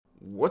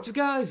What's up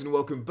guys, and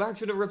welcome back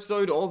to another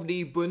episode of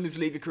the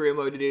Bundesliga Career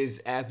Mode. It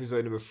is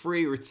episode number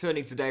 3,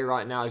 returning today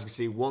right now, as you can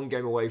see, one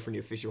game away from the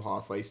official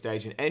halfway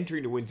stage and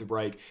entering the winter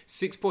break,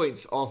 6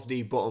 points off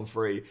the bottom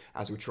 3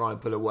 as we try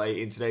and pull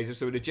away in today's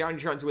episode. The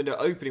January transfer window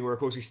opening, where of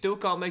course we still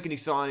can't make any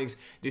signings.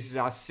 This is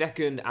our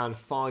second and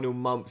final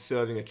month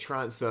serving a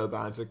transfer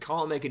ban, so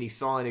can't make any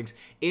signings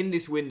in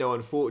this window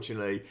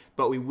unfortunately,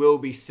 but we will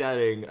be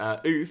selling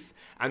Oof,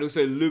 and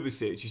also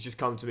Lubicic has just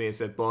come to me and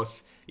said,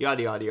 boss,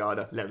 yada yada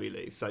yada, let me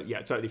leave. So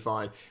yeah, totally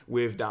fine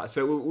with that.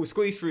 So we'll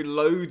squeeze through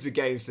loads of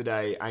games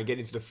today and get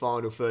into the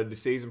final third of the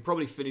season,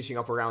 probably finishing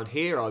up around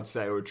here, I'd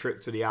say, or a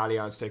trip to the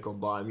Allianz to take on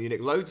Bayern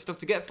Munich. Loads of stuff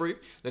to get through.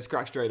 Let's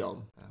crack straight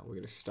on. We're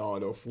going to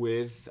start off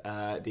with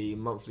the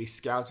monthly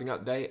scouting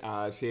update,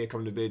 as here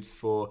come the bids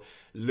for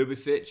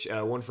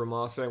Lubicic, one from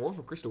Marseille, one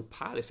from Crystal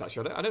Palace.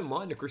 Actually, I don't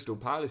mind the Crystal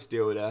Palace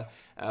deal there,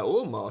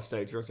 or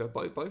Marseille, to be honest.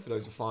 Both of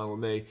those are fine with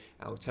me,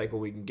 and we'll take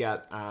what we can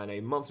get. And a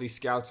monthly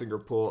scouting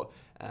report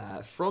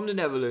from the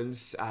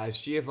Netherlands, as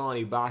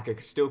Giovanni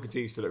Bakker still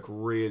continues to look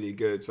really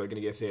good, so I'm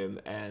going to give him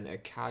an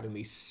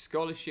academy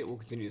scholarship. We'll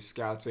continue the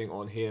scouting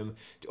on him.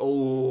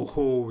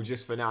 Oh,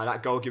 just for now,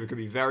 that goalkeeper could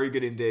be very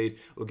good indeed.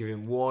 We'll give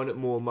him one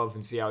more month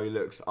and see how he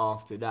looks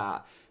after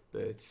that.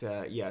 But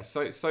yeah,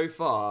 so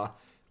far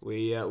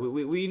we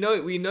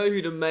know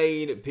who the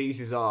main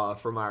pieces are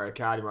from our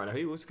academy right now.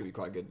 He also could be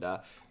quite good there,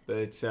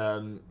 but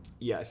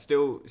yeah,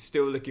 still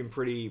looking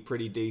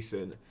pretty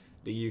decent,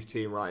 the youth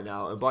team right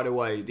now. And by the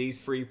way,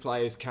 these 3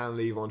 players can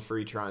leave on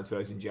free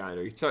transfers in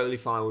January. Totally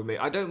fine with me.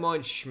 I don't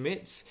mind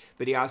Schmitz,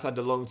 but he has had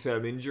the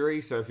long-term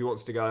injury, so if he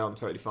wants to go, I'm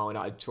totally fine with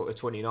that. At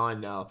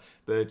 29 now.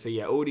 But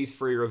yeah, all these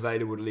 3 are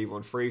available to leave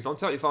on frees. I'm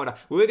totally fine with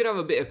that. We're going to have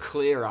a bit of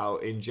clear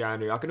out in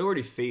January. I can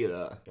already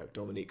feel it. Yeah,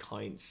 Dominic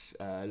Heinz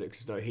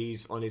looks as though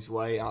he's on his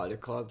way out of the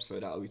club, so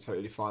that'll be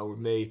totally fine with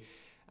me.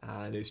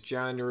 And as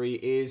January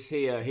is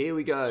here, here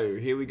we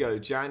go,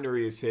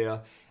 January is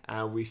here.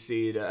 And we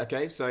see that,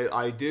 okay, so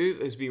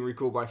Aidu has been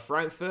recalled by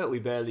Frankfurt. We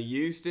barely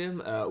used him.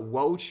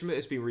 Waldschmidt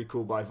has been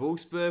recalled by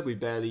Wolfsburg. We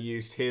barely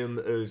used him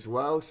as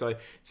well. So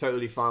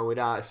totally fine with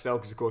that.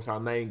 Selk is, of course, our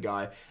main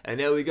guy. And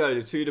there we go,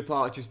 the 2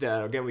 departures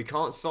there. Again, we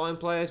can't sign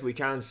players. We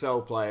can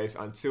sell players.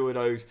 And 2 of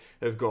those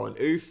have gone.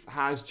 Oof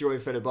has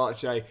joined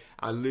Fenerbahce,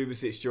 and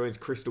Lubicic joins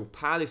Crystal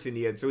Palace in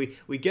the end. So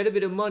we get a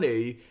bit of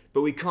money,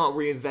 but we can't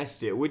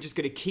reinvest it. We're just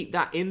going to keep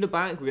that in the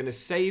bank. We're going to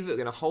save it. We're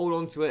going to hold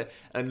on to it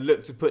and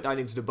look to put that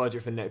into the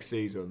budget for next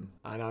season.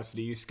 And as for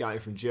the youth scouting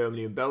from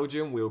Germany and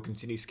Belgium, we'll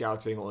continue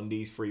scouting on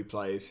these 3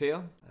 players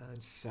here.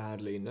 And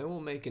sadly, no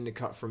one making the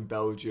cut from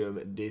Belgium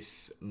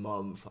this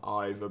month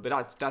either.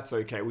 But that's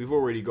okay. We've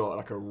already got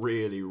like a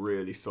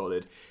really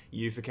solid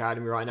youth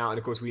academy right now. And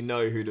of course, we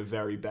know who the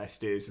very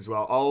best is as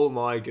well. Oh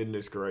my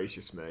goodness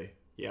gracious me.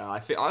 Yeah, I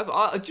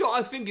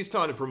think it's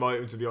time to promote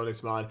him, to be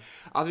honest, man.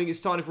 I think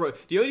it's time to promote.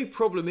 The only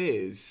problem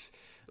is,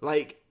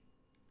 like,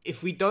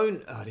 if we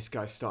don't, this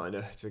guy's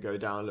starting to go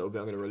down a little bit.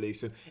 I'm going to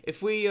release him.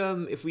 If we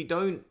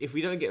don't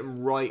get him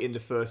right in the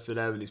first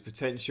 11, his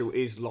potential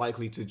is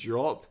likely to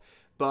drop.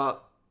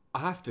 But I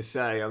have to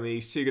say, I mean,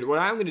 he's too good. What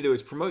I'm going to do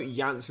is promote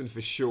Janssen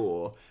for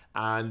sure,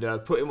 and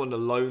put him on the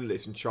loan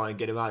list and try and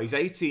get him out. He's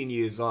 18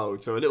 years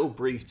old, so a little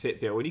brief tip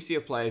here. When you see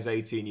a player's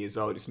 18 years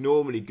old, it's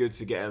normally good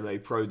to get him a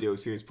pro deal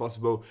as soon as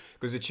possible,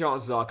 because the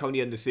chances are, come the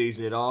end of the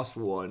season, he'd ask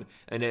for one,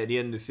 and then at the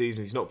end of the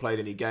season, if he's not played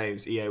any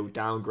games, EA will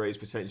downgrade his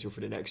potential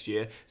for the next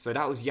year. So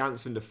that was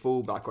Janssen, the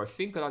fullback. I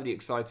think I'll have the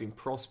exciting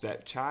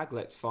prospect tag.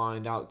 Let's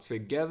find out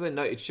together.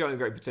 No, it's showing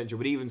great potential,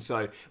 but even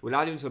so, we'll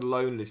add him to the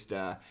loan list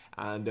there,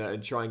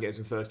 and try and get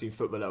some first-team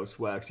football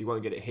elsewhere, because he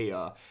won't get it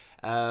here.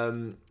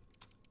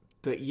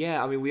 But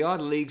yeah, I mean, we are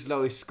the league's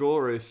lowest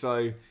scorers,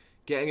 so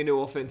getting a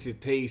new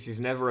offensive piece is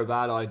never a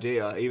bad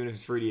idea, even if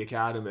it's through the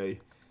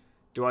academy.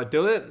 Do I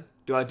do it?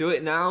 Do I do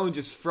it now and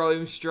just throw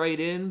him straight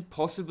in?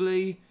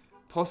 Possibly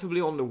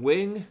on the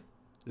wing?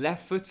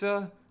 Left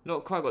footer?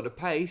 Not quite got the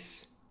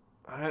pace.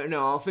 I don't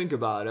know, I'll think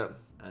about it.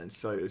 And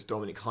so as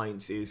Dominic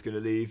Heinz is going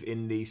to leave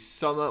in the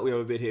summer, we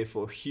have a bid here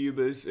for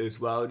Hubers as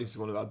well. This is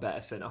one of our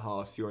better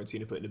centre-halves.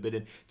 Fiorentina putting a bid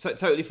in.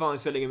 Totally fine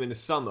selling him in the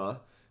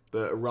summer.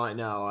 But right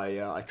now,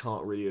 I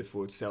can't really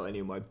afford to sell any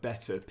of my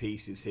better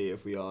pieces here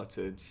if we are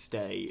to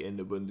stay in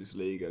the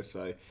Bundesliga.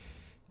 So,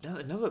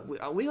 no,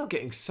 we are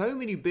getting so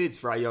many bids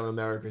for our young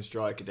American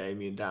striker,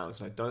 Damian Downs,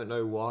 and I don't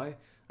know why.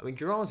 I mean,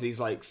 Garanzi's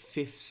like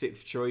 5th,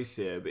 6th choice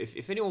here, but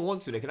if anyone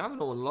wants him, they can have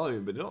him on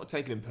loan, but they're not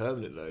taking him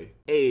permanently.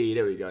 Hey,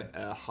 there we go.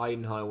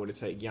 Heidenheim want to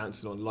take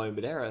Janssen on loan,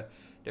 but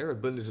they're a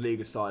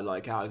Bundesliga side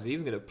like ours. Is he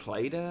even going to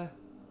play there?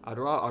 I'd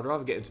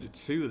rather get him to the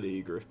 2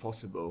 Liga if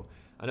possible.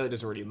 I know it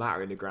doesn't really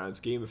matter in the grand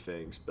scheme of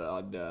things, but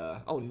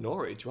I'd... oh,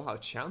 Norwich. Wow,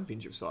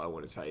 championship side I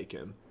want to take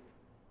him.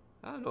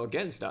 I'm not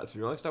against that, to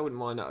be honest. I wouldn't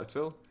mind that at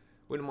all.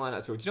 Wouldn't mind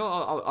that at all. Do you know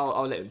what?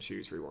 I'll let him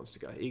choose where he wants to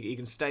go. He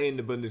can stay in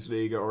the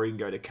Bundesliga or he can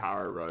go to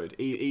Carrow Road.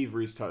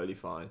 Either is totally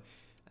fine.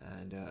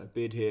 And a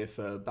bid here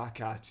for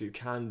Bakar to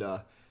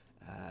Kanda.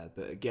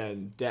 But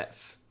again,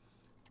 depth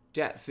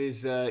depth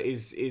is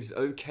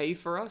okay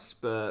for us,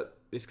 but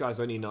this guy's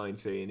only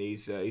 19.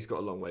 He's got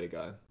a long way to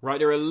go. Right,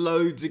 there are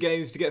loads of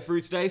games to get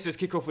through today, so let's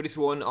kick off with this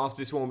one. After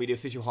this one will be the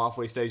official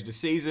halfway stage of the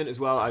season, as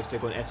well as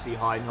take on FC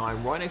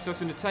Heidenheim right next to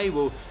us in the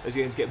table as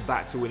we aim to get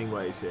back to winning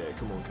ways here.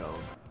 Come on, Cole.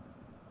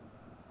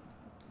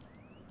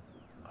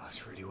 Oh,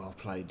 that's really well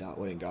played, that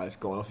one, guys.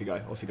 Go on, off you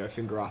go. Off you go.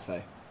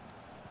 Fingerafe.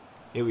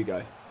 Here we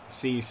go.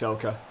 See you,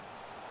 Selke.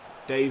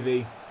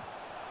 Davy.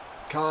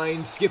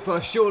 Kind. Skipper,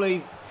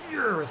 surely.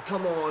 Yes,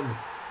 come on.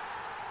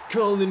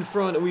 Köln in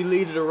front, and we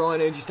lead at the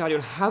Rhein Energy Stadion.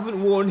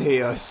 Haven't won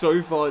here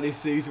so far this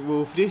season.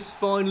 Will this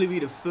finally be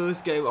the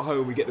first game at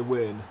home we get to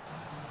win?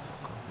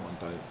 Oh, come on,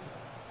 don't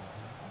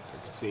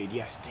concede.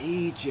 Yes,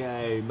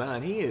 DJ,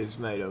 man, he has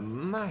made a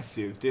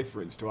massive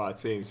difference to our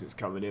team since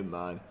coming in,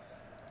 man.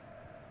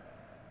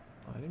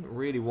 I didn't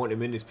really want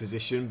him in this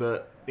position,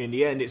 but in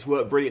the end, it's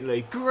worked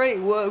brilliantly. Great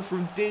work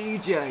from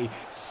DJ.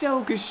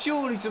 Selke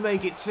surely to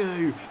make it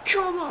 2.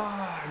 Come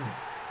on!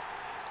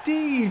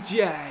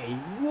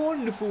 DJ,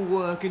 wonderful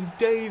work, and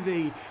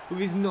Davy with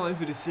his 9th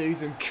of the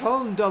season.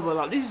 Köln double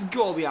up. This has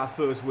got to be our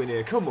first win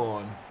here. Come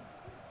on.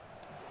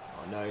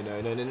 Oh,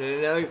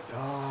 no.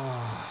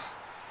 Oh,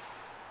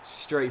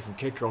 straight from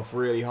kickoff,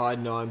 really.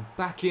 Heidenheim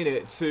back in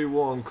it.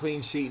 2-1.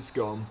 Clean sheet's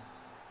gone.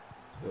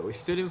 But we're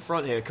still in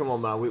front here. Come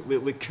on, man.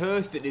 We're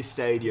cursed at this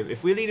stadium.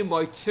 If we're leading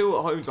by 2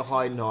 at home to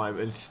Heidenheim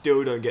and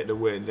still don't get the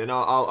win, then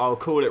I'll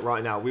call it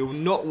right now. We will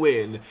not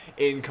win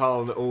in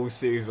Köln all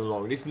season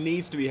long. This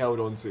needs to be held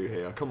on to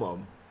here. Come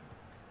on.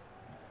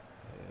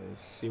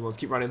 Simons,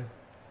 keep running.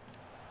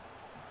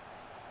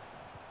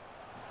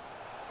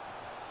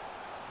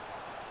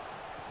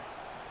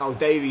 Oh,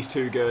 Davy's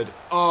too good.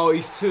 Oh,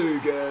 he's too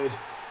good.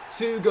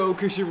 2-goal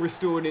cushion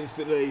restored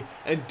instantly.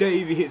 And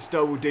Davy hits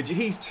double digit.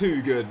 He's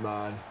too good,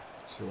 man.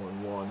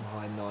 2-on-1.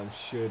 Heidenheim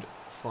should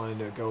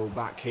find a goal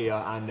back here,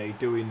 and they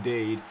do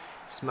indeed.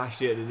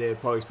 Smashed it at the near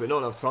post, but not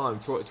enough time.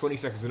 20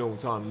 seconds in all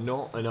time,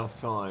 not enough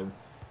time.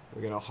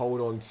 We're going to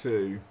hold on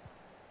to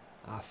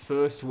our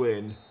first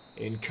win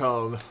in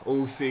Köln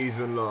all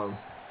season long.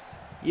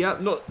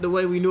 Yep, not the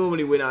way we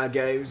normally win our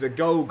games. A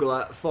goal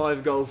glut,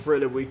 5-goal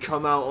thriller. We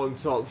come out on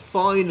top.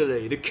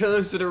 Finally, the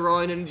curse of the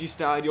Rhein Energy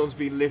Stadion's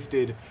been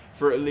lifted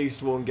for at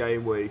least 1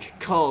 game week.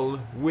 Köln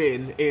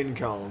win in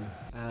Köln.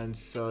 And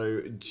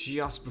so,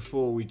 just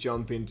before we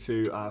jump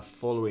into our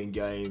following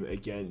game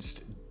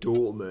against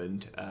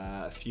Dortmund,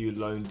 a few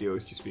loan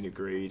deals just been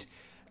agreed.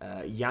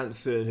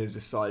 Janssen has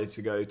decided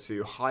to go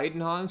to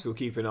Heidenheim, so we'll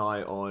keep an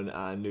eye on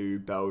our new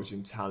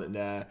Belgian talent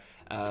there.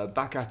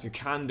 Bakatu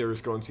Kanda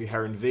has gone to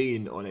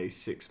Herenveen on a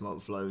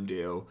 6-month loan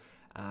deal.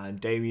 And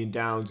Damien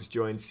Downs has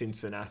joined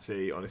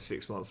Cincinnati on a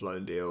 6-month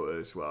loan deal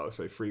as well.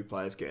 So 3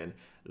 players getting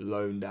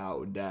loaned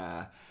out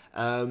there.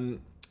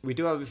 We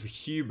do have it for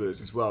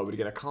Hubers as well, but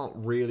again, I can't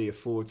really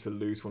afford to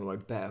lose one of my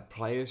better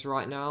players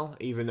right now,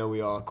 even though we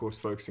are, of course,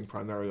 focusing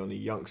primarily on the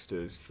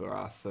youngsters for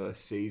our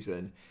first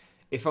season.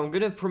 If I'm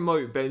going to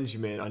promote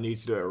Benjamin, I need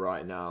to do it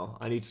right now.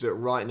 I need to do it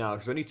right now,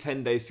 because there's only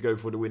 10 days to go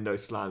before the window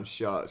slams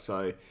shut,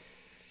 so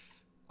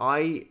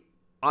I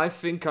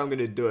think I'm going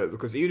to do it,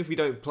 because even if we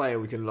don't play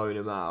him, we can loan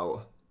him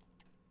out.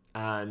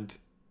 And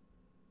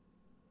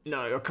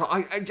no, I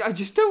can't. I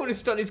just don't want to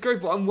stunt his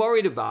growth. What I'm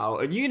worried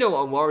about, and you know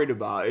what I'm worried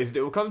about, is that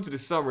it will come to the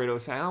summer and it'll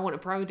say, I want a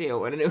pro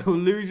deal, and then it will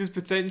lose his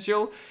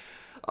potential.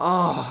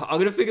 Oh, I'm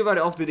going to think about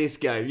it after this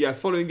game. Yeah,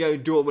 following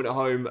game, Dortmund at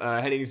home,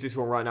 heading into this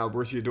one right now,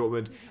 Borussia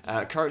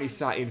Dortmund, currently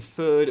sat in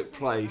 3rd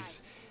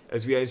place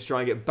as we aim to try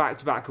and get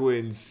back-to-back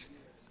wins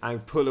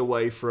and pull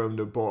away from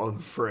the bottom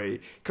 3.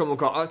 Come on,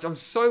 Carl. I'm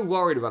so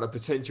worried about a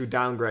potential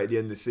downgrade at the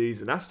end of the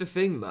season. That's the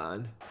thing,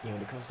 man. You know,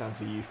 when it comes down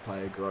to youth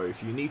player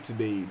growth, you need to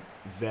be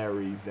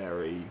very,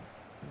 I'm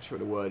not sure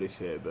what the word is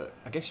here, but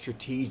I guess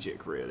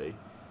strategic, really,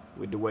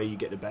 with the way you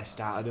get the best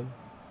out of them.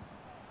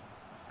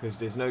 Because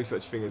there's no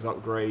such thing as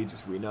upgrades,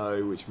 as we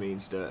know, which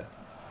means that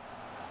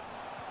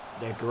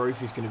their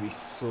growth is going to be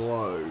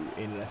slow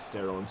unless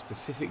they're on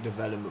specific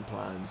development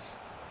plans.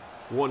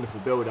 Wonderful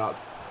build-up.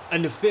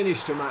 And the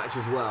finish to match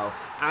as well,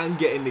 and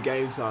getting the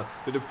game time.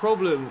 But the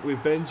problem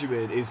with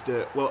Benjamin is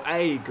that, well,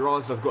 A,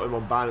 granted I've got him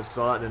on balance because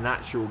I like the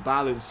natural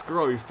balanced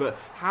growth, but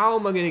how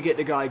am I going to get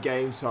the guy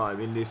game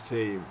time in this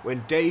team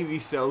when Davy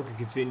Selke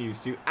continues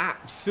to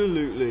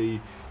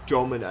absolutely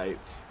dominate?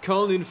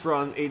 Köln in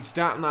front, it's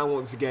that man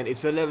once again,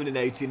 it's 11 and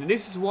 18, and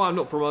this is why I'm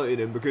not promoting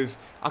him, because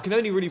I can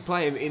only really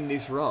play him in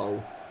this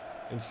role,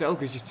 and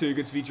Selke's just too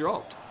good to be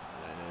dropped.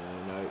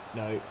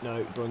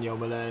 No, Daniel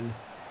Malen.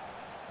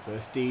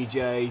 First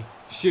DJ,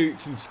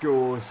 shoots and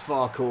scores,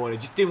 far corner.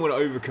 Just didn't want to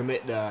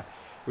overcommit there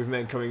with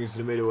men coming into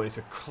the middle, and it's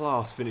a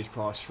class finish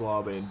past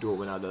Schwab, and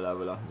Dortmund had the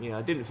leveler. Yeah,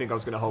 I didn't think I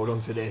was going to hold on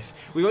to this.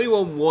 We've only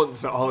won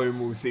once at home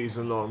all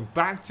season long.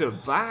 Back to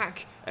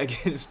back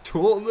against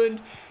Dortmund?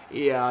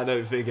 Yeah, I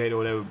don't think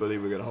anyone ever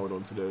believed we're going to hold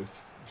on to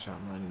this.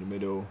 Shout man in the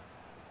middle.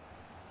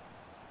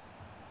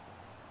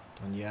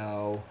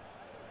 Daniel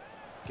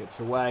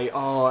gets away.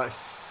 Oh, that's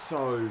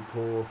so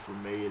poor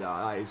from me.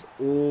 That is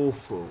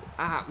awful.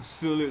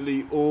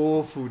 Absolutely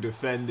awful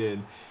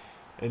defending.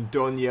 And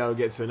Daniel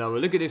gets another.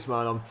 Look at this,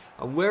 man.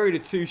 I'm wearing the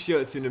 2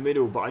 shirts in the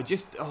middle, but I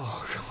just...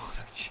 Oh, God.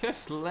 I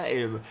just let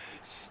him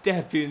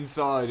step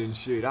inside and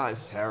shoot.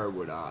 That's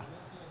terrible, that.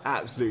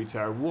 Absolutely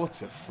terrible.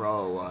 What a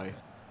throwaway.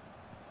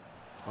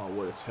 Oh,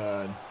 what a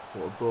turn.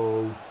 What a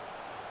ball.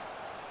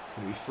 It's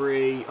going to be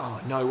free. Oh,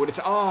 no. What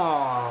a... Oh,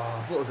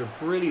 I thought it was a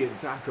brilliant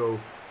tackle.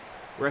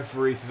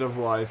 Referee says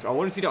otherwise. I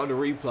want to see that on the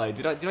replay.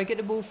 Did I get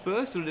the ball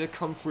first, or did it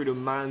come through the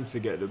man to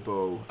get the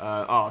ball?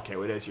 Oh, okay,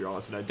 well, there's your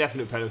answer. No,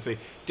 definite penalty.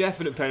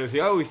 Definite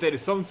penalty. I always say that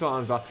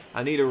sometimes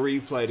I need a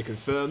replay to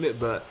confirm it,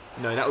 but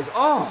no, that was...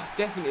 Oh,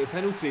 definitely a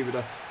penalty with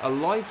a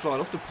lifeline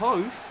off the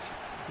post.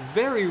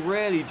 Very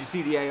rarely do you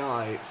see the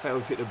AI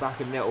fail to hit the back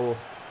of the net, or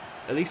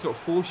at least not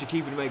force your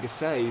keeper to make a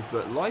save,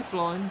 but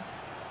lifeline.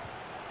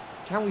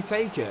 Can we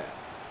take it?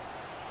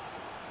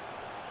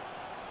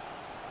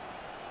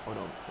 Hold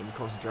on, let me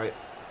concentrate.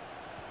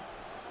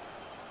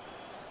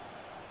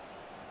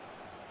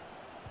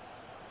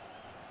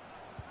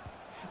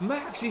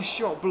 Max's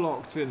shot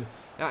blocked, and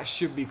that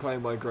should be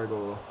claimed by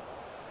Gregor.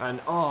 And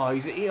oh,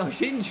 he's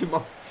injured.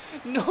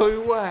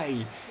 No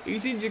way,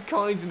 he's injured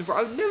Kynes in the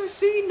front. I've never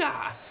seen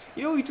that.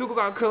 You know, we talk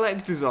about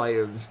collector's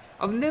items.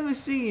 I've never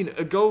seen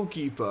a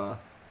goalkeeper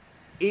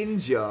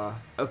injure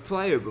a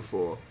player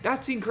before.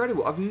 That's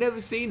incredible. I've never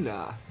seen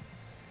that.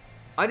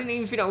 I didn't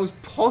even think that was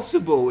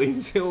possible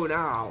until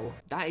now.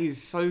 That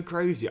is so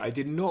crazy. I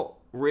did not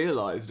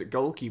realise that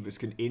goalkeepers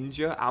can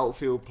injure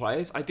outfield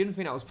players. I didn't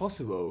think that was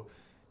possible.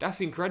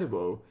 That's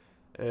incredible.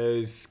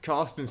 As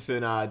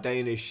Carstensen, our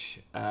Danish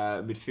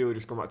midfielder,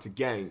 has gone back to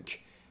Genk.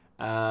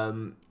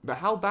 But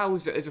how bad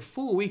was it? It's a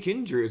 4-week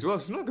injury as well.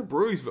 It's not like a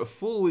bruise, but a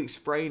 4-week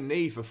sprained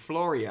knee for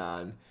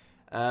Florian.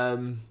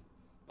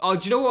 Oh,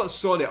 do you know what?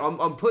 Solid.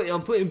 I'm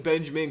putting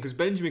Benjamin, because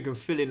Benjamin can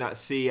fill in that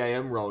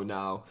CAM role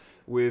now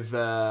with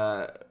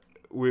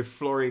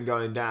Florian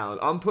going down.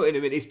 I'm putting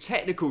him in. His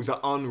technicals are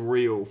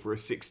unreal for a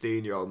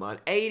 16-year-old, man.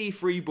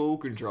 83 ball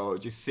control,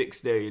 just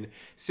 16.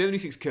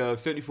 76 curve,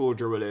 74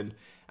 dribbling.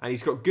 And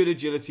he's got good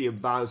agility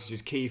and balance, which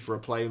is key for a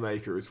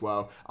playmaker as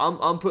well.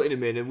 I'm putting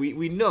him in, and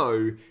we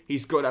know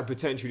he's got that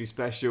potentially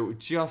special,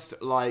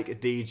 just like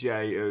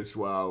DJ as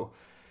well.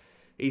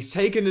 He's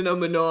taken the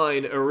number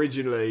 9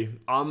 originally.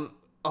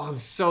 I'm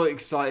so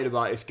excited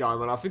about this guy,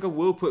 man. I think I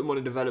will put him on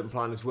a development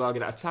plan as well. Get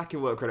that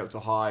attacking work rate up to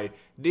high.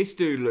 This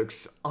dude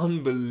looks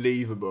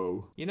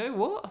unbelievable. You know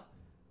what?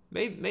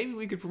 Maybe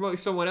we could promote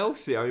someone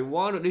else here. I mean,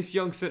 why not this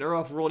young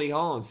centre-half, Ronnie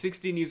Hahn?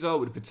 16 years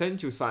old, but the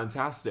potential is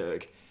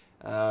fantastic.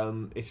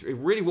 It's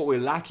really what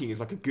we're lacking is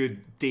like a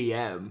good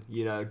DM,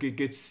 you know, good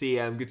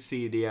CM, good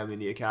CDM in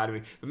the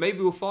academy. But maybe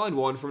we'll find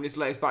one from this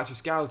latest batch of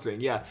scouting.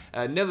 Yeah,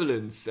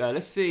 Netherlands.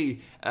 Let's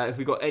see if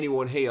we got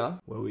anyone here.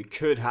 Well, we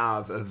could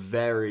have a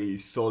very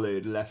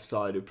solid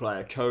left-sided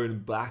player,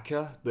 Cohen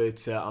Bakker,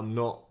 but I'm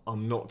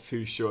not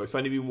too sure. It's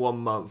only been 1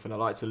 month, and I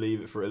like to leave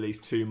it for at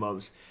least 2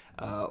 months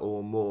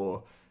or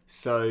more.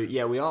 So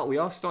yeah, we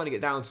are starting to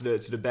get down to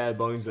the bare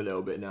bones a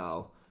little bit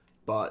now,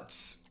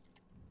 but.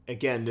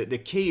 Again, the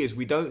key is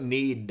we don't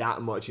need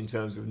that much in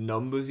terms of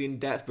numbers in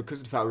depth because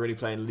of the fact we're already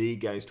playing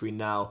league games between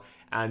now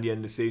and the end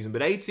of the season.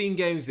 But 18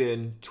 games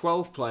in,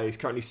 12 plays,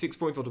 currently 6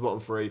 points on the bottom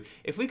 3.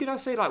 If we could,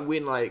 I'd say, like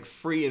win like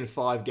 3 and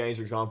 5 games,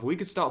 for example, we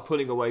could start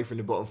pulling away from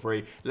the bottom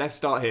 3. Let's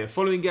start here.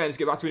 Following games,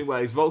 get back to winning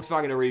ways.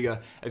 Volkswagen Riga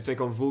as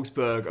take on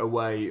Wolfsburg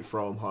away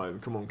from home.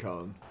 Come on,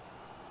 Cohen.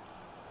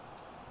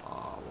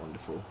 Ah,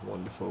 wonderful,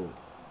 wonderful.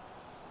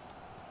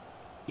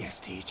 Yes,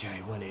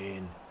 TJ, well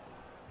in.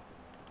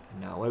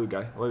 Now, where we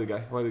go, where we go,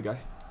 where we go.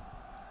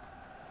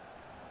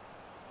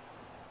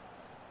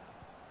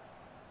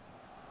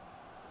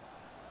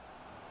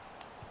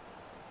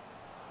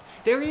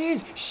 There he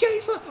is,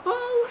 Schaefer.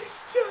 Oh, what a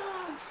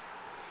start!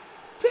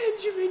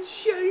 Benjamin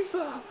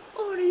Schaefer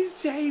on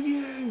his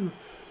debut.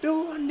 The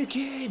wonder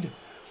kid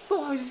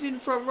fires us in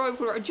front row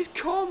for it. I just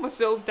calmed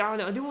myself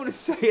down. I didn't want to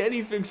say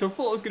anything, so I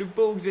thought I was going to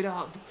balls it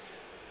up.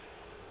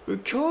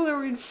 But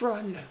Collar in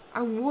front,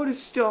 and what a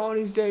start on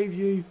his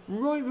debut,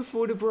 right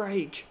before the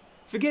break.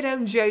 Forget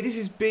MJ, this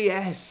is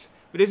BS.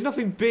 But there's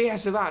nothing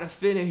BS about the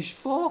finish.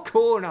 Far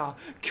corner,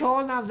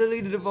 can't have the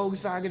lead of the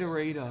Volkswagen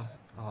Arena.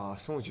 Oh,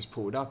 someone just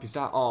pulled up, is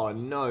that? Oh,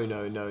 no,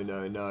 no, no,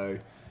 no, no.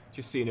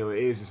 Just seeing who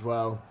it is as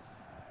well.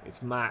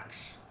 It's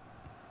Max.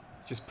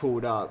 Just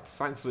pulled up.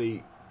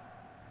 Thankfully,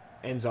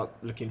 ends up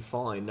looking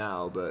fine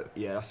now, but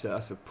yeah,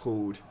 that's a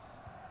pulled,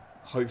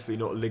 hopefully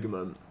not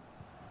ligament.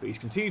 But he's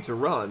continued to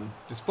run,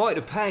 despite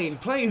the pain,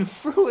 playing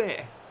through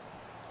it.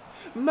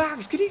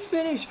 Max, can he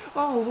finish?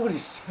 Oh, what a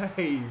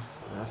save.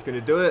 That's going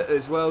to do it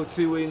as well.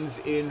 2 wins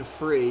in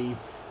 3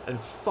 and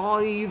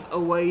 5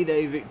 away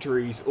day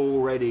victories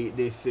already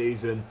this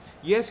season.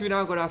 Yes, we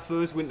now got our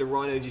first win to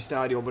Rhine Energy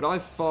Stadium, but I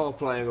far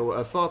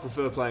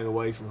prefer playing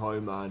away from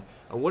home, man.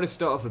 And what a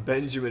start for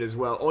Benjamin as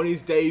well. On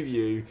his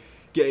debut,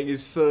 getting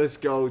his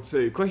first goal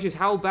too. Question is,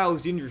 how bad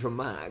was the injury from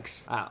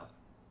Max?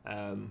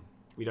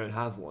 We don't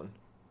have one.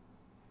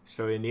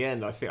 So in the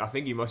end, I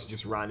think he must have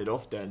just ran it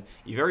off then.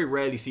 You very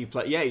rarely see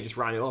he just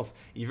ran it off.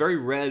 You very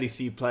rarely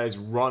see players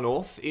run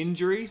off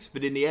injuries,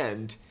 but in the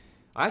end,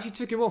 I actually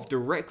took him off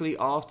directly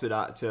after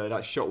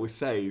that shot was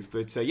saved.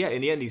 But yeah,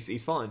 in the end,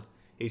 he's fine.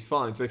 He's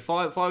fine. So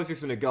five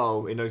assists and a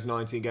goal in those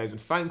 19 games.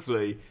 And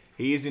thankfully,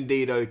 he is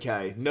indeed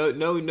okay. No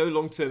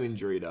long-term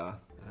injury there.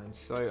 And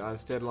so,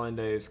 as deadline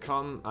day has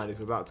come, and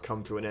it's about to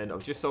come to an end,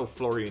 I've just sold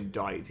Florian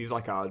Dietz. He's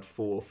like our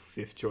 4th,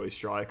 5th choice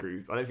striker.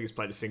 I don't think he's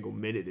played a single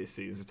minute this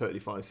season, so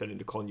totally fine selling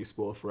to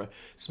Konyaspor for a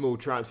small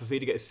transfer fee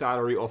to get his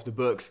salary off the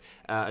books.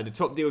 And the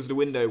top deals of the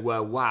window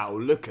were, wow,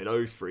 look at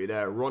those 3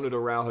 there. Ronald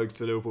Araujo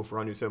to Liverpool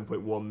for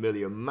 107.1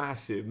 million.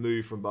 Massive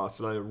move from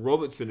Barcelona.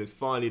 Robertson has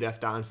finally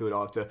left Anfield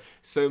after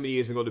so many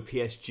years and gone to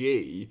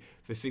PSG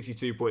for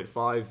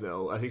 62.3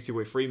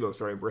 mil,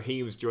 sorry, and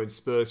Brahim's joined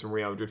Spurs from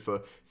Real Madrid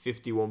for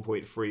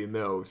 51.3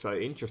 mil, so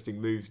interesting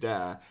moves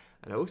there.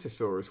 And I also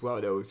saw as well,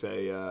 there was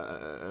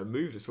a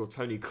move that saw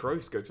Toni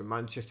Kroos go to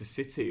Manchester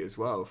City as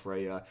well for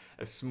a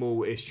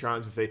small-ish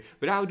transfer fee.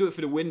 But that'll do it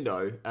for the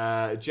window.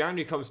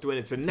 January comes to an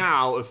end, so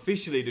now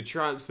officially the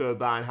transfer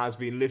ban has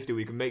been lifted.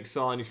 We can make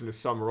signings from the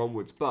summer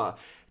onwards, but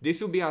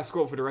this will be our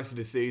squad for the rest of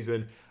the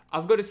season.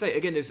 I've got to say,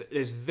 again,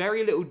 there's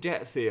very little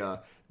depth here,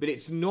 but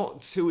it's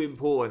not too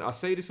important. I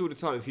say this all the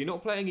time. If you're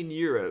not playing in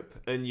Europe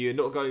and you're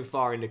not going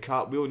far in the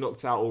Cup, we were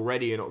knocked out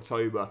already in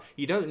October,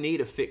 you don't need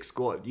a fixed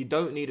squad. You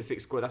don't need a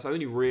fixed squad. That's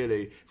only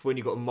really for when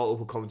you've got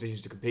multiple competitions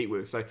to compete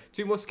with. So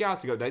 2 more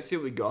scouting updates. See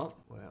what we got.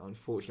 Well,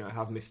 unfortunately, I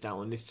have missed out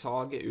on this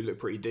target who looked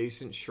pretty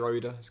decent.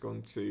 Schroeder has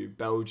gone to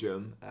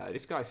Belgium.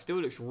 This guy still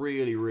looks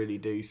really, really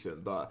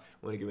decent, but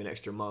I want to give him an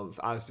extra month,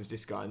 as does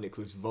this guy,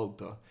 Nicholas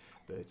Volter.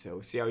 But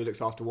we'll see how he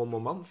looks after 1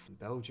 more month.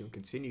 Belgium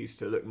continues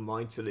to look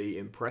mightily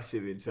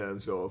impressive in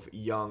terms of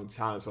young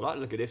talent. So I like to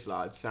look at this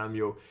lad,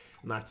 Samuel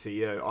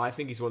Mathieu. I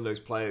think he's one of those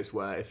players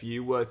where if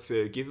you were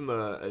to give him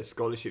a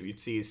scholarship, you'd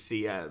see his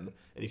CM.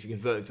 And if you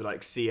convert him to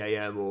like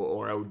CAM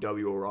or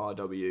LW or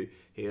RW,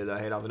 he'll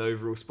have an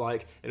overall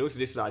spike. And also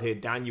this lad here,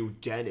 Daniel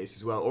Dennis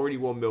as well. Already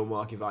 1 mil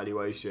mark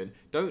evaluation.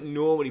 Don't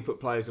normally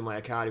put players in my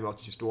academy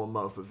after just 1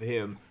 month, but for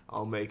him,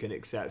 I'll make an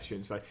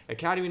exception. So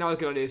academy now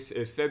looking at this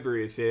as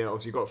February is here.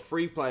 Obviously you've got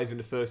 3 players in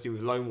the first team.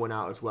 We've loaned 1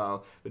 out as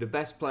well. But the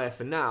best player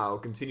for now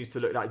continues to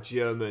look like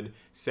German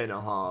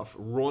centre-half.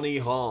 Ronnie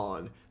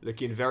Hahn,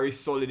 looking very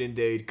solid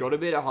indeed. Got a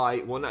bit of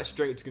height. Want that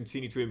strength to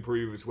continue to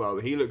improve as well.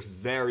 But he looks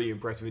very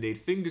impressive indeed.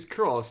 Fingers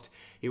crossed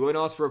he won't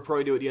ask for a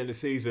pro deal at the end of the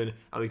season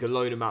and we can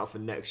loan him out for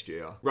next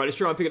year. Right, let's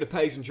try and pick up the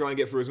pace and try and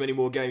get through as many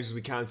more games as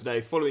we can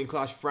today. Following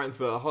clash,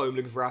 Frankfurt at home,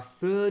 looking for our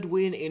 3rd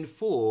win in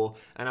 4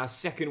 and our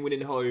 2nd win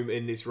in home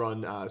in this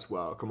run as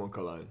well. Come on,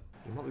 Cologne.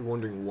 You might be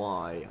wondering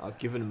why I've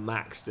given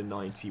Max the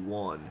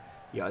 91.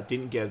 Yeah, I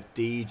didn't give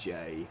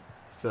DJ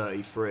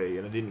 33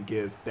 and I didn't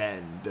give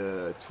Ben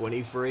the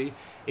 23.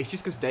 It's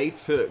just because they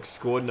took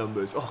squad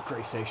numbers. Oh,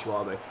 great save,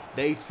 Schwabe.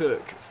 They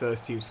took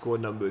first team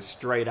squad numbers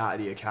straight out of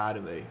the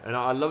academy, and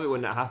I love it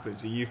when that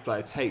happens. A youth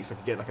player takes,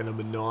 like, get like a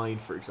number 9,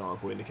 for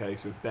example, in the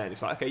case of Ben.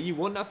 It's like, okay, you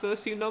want that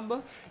first team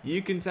number,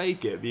 you can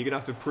take it, but you're gonna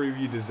have to prove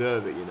you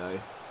deserve it. You know,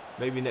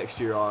 maybe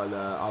next year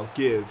I'll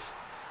give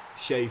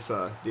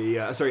Schaefer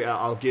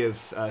I'll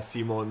give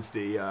Simons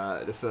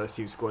the first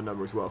team squad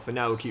number as well. For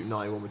now, we'll keep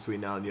 91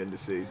 between now and the end of the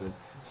season.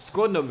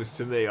 Squad numbers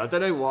to me, I don't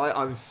know why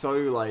I'm so,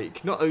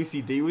 like, not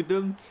OCD with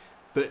them,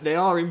 but they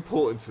are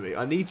important to me.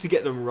 I need to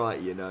get them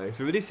right, you know.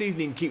 So for this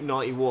season, you can keep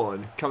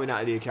 91 coming out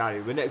of the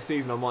academy, but next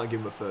season I might give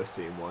him a first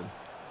team one.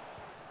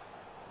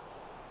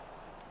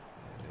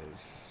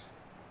 There's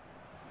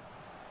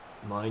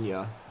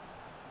Mania.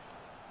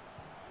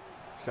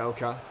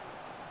 Selka.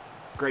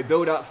 Great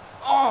build-up.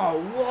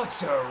 Oh,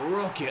 what a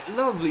rocket.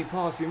 Lovely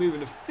passing move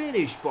and a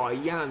finish by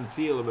Jan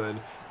Thielemann.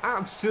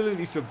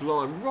 Absolutely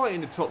sublime. Right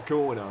in the top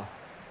corner.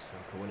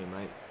 Selka winning,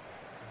 mate.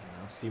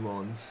 And now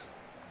Simons.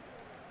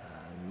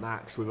 And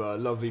Max with a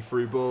lovely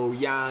through ball.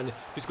 Jan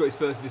just got his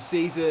first of the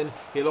season.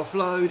 He'll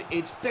offload.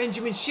 It's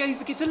Benjamin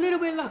Schaefer. Gets a little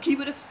bit lucky,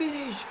 but the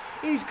finish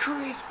is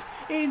crisp.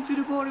 Into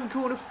the bottom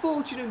corner.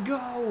 Fortunate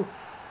goal.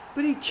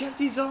 But he kept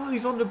his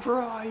eyes on the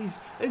prize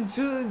and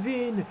turns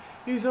in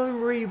his own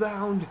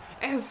rebound.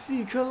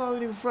 FC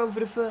Cologne in front for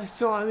the first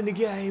time in the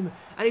game.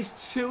 And it's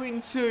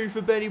 2-2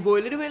 for Benny Boy.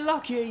 A little bit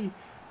lucky,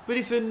 but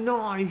it's a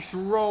nice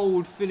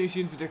rolled finish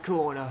into the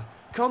corner.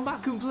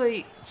 Comeback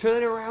complete.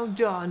 Turnaround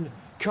done.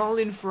 Carl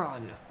in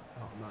front.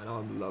 Oh man,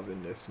 I'm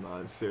loving this,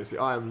 man. Seriously,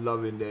 I am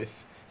loving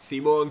this.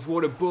 Simons,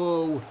 what a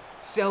ball.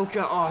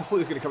 Selka, oh, I thought he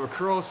was going to come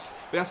across,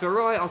 but that's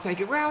alright. I'll take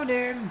it round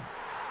him.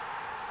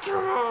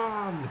 Come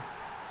on.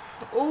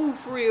 All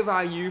 3 of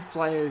our youth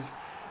players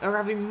are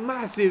having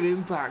massive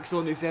impacts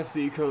on this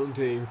FC Cologne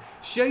team.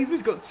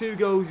 Schaefer's got 2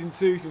 goals in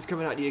 2 since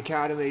coming out of the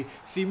academy.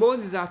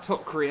 Simons is our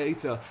top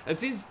creator. And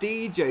since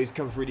DJ's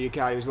come through the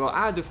academy as well,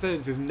 our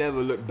defence has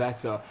never looked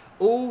better.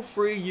 All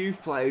 3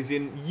 youth players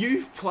in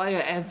Youth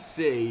Player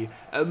FC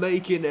are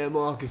making their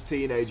mark as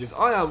teenagers.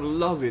 I am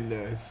loving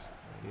this.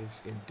 It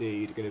is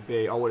indeed going to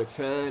be. Oh, what a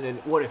turn and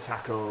what a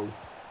tackle.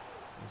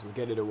 As we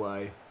get it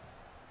away.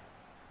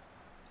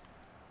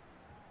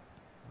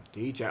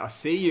 DJ, I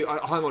see you.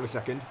 Hang on a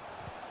second.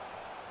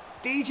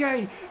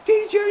 DJ!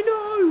 DJ,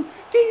 no!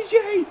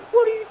 DJ!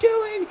 What are you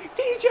doing?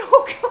 DJ,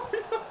 oh God!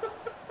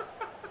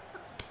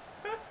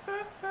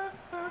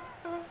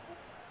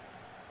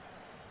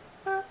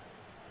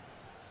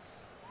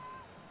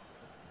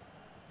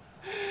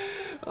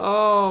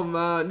 Oh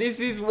man, this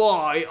is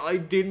why I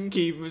didn't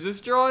keep him as a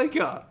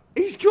striker.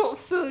 He's got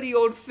 30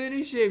 odd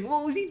finishing.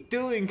 What was he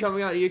doing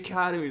coming out of the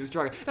academy as a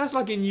striker? That's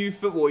like in youth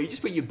football. You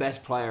just put your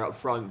best player up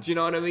front. Do you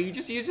know what I mean? You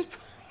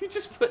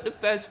just put the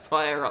best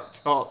player up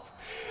top.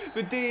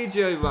 But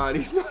DJ, man,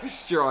 he's not a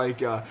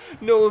striker.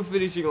 No one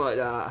finishing like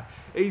that.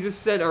 He's a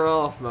centre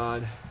half,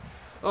 man.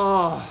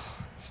 Oh,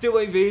 still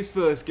waiting for his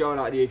first goal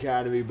out of the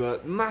academy,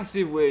 but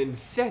massive win.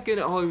 Second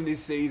at home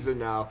this season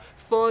now.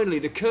 Finally,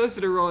 the curse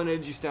of the Ryan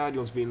Energy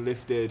Stadion's been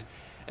lifted.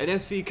 And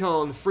FC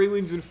Köln, 3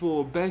 wins and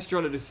 4, best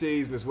run of the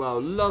season as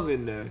well.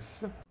 Loving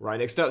this. Right,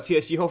 next up,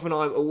 TSG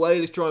Hoffenheim away.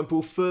 Let's try and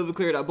pull further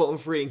clear of that bottom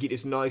 3 and get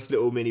this nice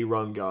little mini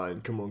run going.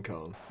 Come on,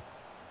 Köln.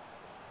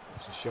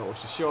 Watch the shot,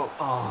 watch the shot.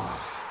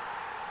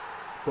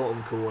 Ah,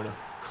 bottom corner.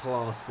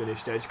 Class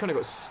finish there. Just kind of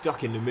got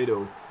stuck in the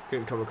middle.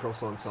 Couldn't come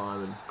across on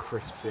time and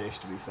crisp finish,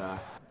 to be fair.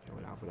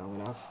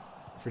 We'll have.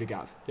 Through the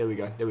gap. There we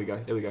go.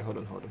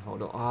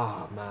 Hold on.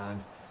 Ah,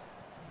 man.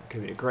 Could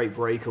have been a great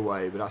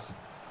breakaway, but that's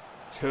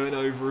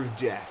turnover of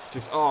death.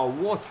 Just, oh,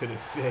 what an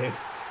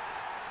assist.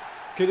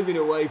 Could have been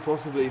away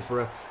possibly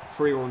for a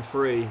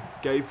 3-on-3.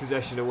 Gave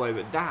possession away,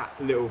 but that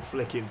little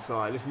flick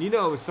inside. Listen, you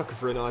know I'm a sucker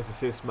for a nice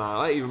assist, man.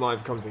 I don't even mind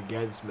if it comes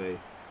against me.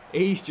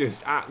 He's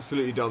just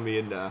absolutely done me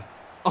in there.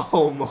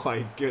 Oh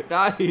my god,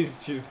 that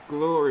is just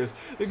glorious.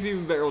 Looks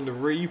even better on the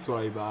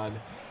replay, man.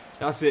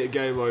 That's it,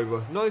 game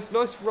over. Nice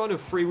run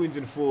of 3 wins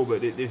and 4,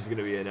 but this is going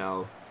to be an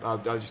L.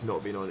 I've just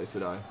not been on it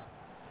today.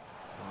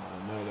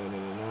 Oh,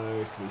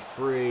 no. It's going to be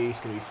free. It's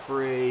going to be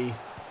free.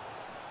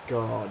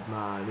 God,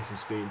 man, this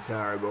has been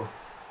terrible.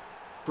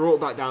 Brought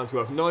back down to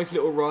earth. Nice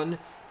little run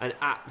and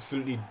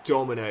absolutely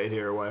dominated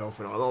here away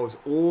Hoffenheim. I was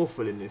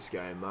awful in this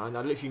game, man. I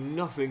had literally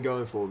nothing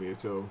going for me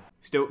at all.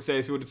 Still say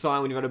this all the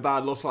time, when you've had a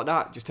bad loss like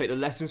that, just take the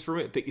lessons from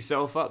it, pick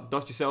yourself up,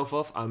 dust yourself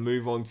off, and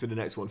move on to the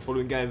next one.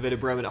 Following game, Werder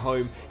Bremen at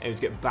home, aiming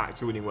to get back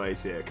to winning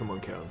ways here. Come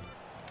on, Köln.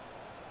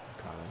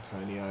 Kyle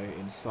Antonio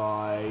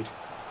inside.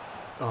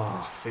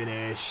 Oh,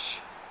 finish.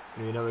 It's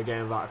going to be another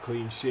game without a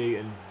clean sheet,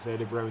 and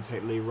Werder Bremen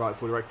take the lead right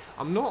for the break.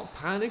 I'm not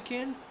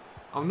panicking,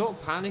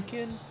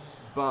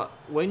 but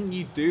when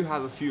you do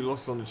have a few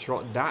losses on the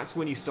trot, that's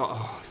when you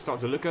start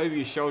to look over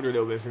your shoulder a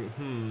little bit and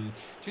think,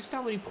 just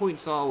how many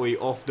points are we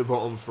off the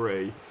bottom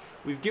 3?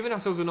 We've given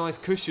ourselves a nice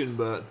cushion,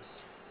 but,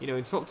 you know,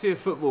 in top tier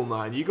football,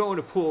 man, you go on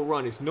a poor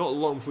run, it's not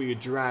long before you're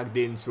dragged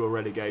into a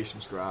relegation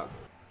scrap.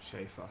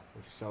 Schaefer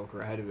with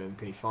Selker ahead of him.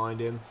 Can he find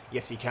him?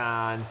 Yes, he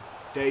can.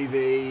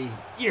 Davey.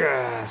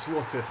 Yes,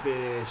 what a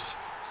finish.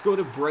 Scored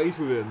a brace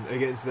with him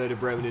against Werder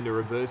Bremen in the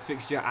reverse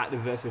fixture at the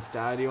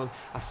Weserstadion.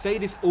 I say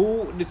this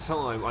all the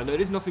time. I know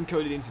there's nothing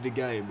coded into the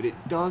game, but it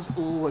does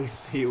always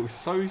feel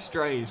so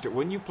strange that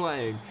when you're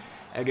playing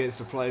against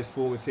a player's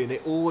former team, they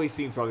always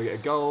seem to either get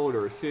a goal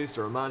or assist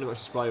or a man of match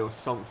display or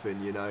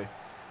something, you know.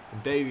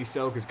 And Davey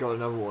Selker's got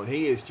another one.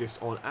 He is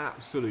just on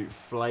absolute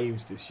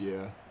flames this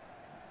year.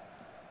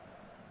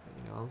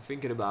 You know, I'm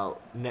thinking about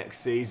next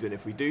season,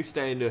 if we do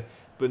stay in the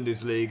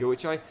Bundesliga,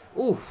 which I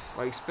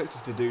expect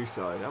us to do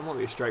so. That might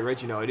be a straight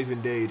red, you know, it is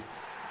indeed.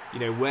 You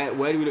know, where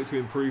do we look to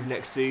improve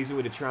next season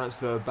with the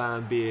transfer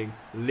ban being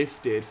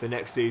lifted for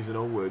next season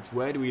onwards?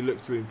 Where do we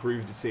look to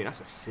improve the team?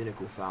 That's a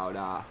cynical foul,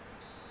 that.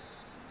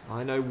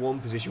 I know one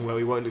position where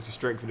we won't look to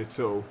strengthen at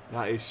all.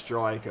 That is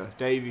striker.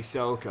 Davey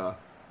Selker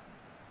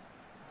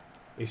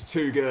is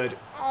too good.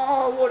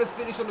 Oh, what a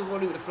finish on the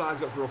volley with the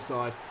flags up for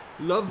offside.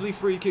 Lovely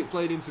free kick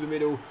played into the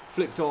middle,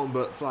 flicked on,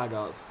 but flag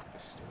up.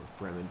 Still with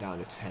Bremen down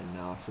to 10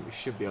 now. I think we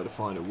should be able to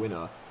find a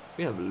winner. If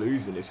we end up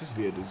losing this would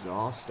be a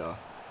disaster.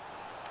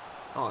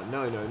 Oh,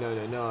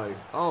 no.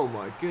 Oh,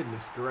 my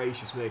goodness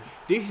gracious me.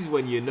 This is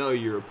when you know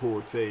you're a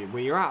poor team.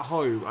 When you're at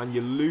home and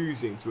you're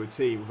losing to a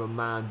team with a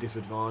man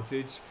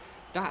disadvantage,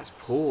 that's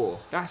poor.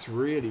 That's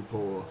really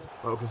poor.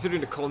 Well,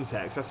 considering the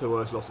context, that's the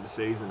worst loss of the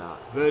season, that.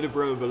 Werder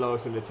Bremen below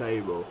us in the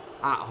table,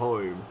 at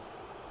home.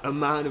 A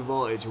man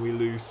advantage and we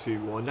lose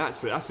 2-1.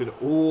 That's an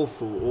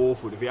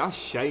awful defeat. That's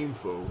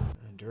shameful.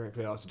 And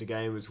directly after the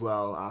game as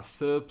well, our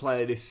third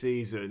player this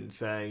season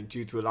saying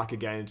due to a lack of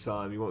game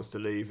time he wants to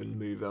leave and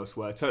move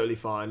elsewhere. Totally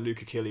fine.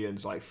 Luca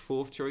Killian's like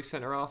 4th choice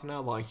centre half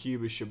now behind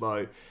Huber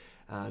Chabot.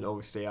 And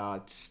obviously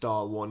our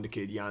star wonder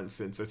kid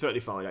Janssen. So totally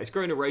fine with that. He's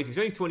growing a rating. He's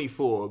only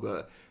 24,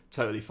 but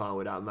totally fine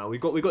with that, man.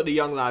 We've got the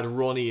young lad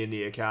Ronnie in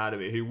the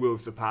academy who will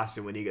surpass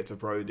him when he gets a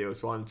pro deal,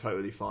 so I'm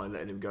totally fine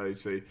letting him go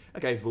to,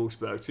 okay,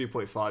 Wolfsburg,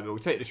 2.5 mil.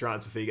 We'll take the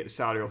transfer fee, get the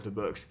salary off the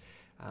books,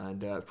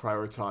 and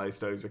prioritise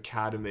those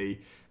academy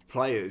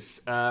players.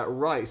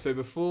 Right, so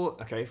before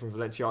from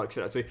Valencia,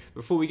 etc.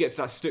 Before we get to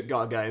that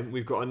Stuttgart game,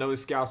 we've got another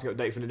scouting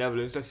update from the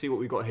Netherlands. Let's see what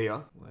we've got here.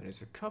 Well,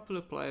 there's a couple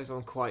of players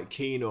I'm quite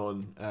keen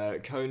on.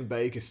 Cone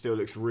Baker still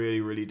looks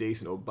really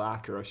decent, or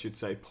Backer, I should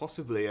say.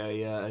 Possibly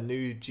a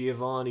new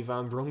Giovanni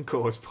Van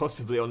Bronckhorst,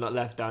 possibly on that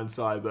left-hand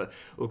side, but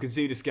we'll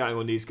continue the scouting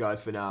on these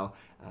guys for now.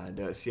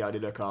 And see how they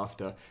look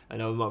after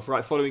another month.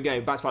 Right, following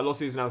game, back-to-back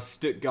losses, now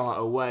Stuttgart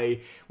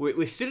away.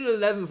 We're still in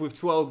 11th with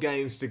 12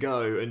 games to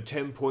go and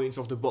 10 points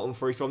off the bottom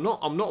 3. so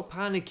I'm not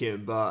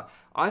panicking, but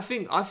I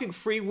think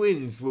 3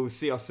 wins will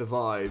see us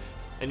survive.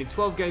 And in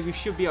 12 games, we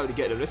should be able to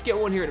get them. Let's get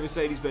one here at the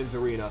Mercedes-Benz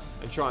Arena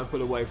and try and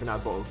pull away from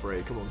that bottom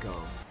 3. Come on,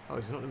 Carl. Oh,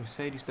 is it not the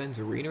Mercedes-Benz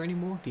Arena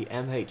anymore? The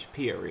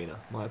MHP Arena.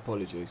 My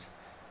apologies.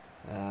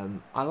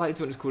 I like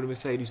when it's called a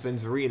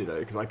Mercedes-Benz Arena though,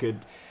 because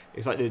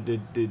it's like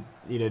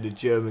the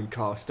German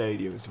car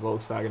stadiums, the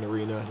Volkswagen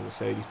Arena, the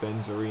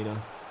Mercedes-Benz Arena.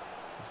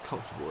 I was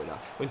comfortable with that.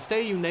 When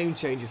stadium name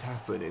changes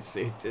happen,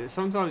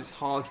 sometimes it's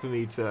hard for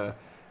me to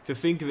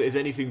think of it as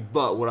anything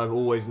but what I've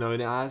always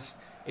known it as.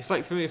 It's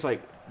like, for me, it's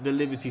like the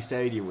Liberty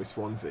Stadium with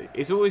Swansea.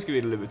 It's always going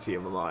to be the Liberty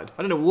in my mind.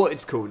 I don't know what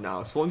it's called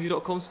now.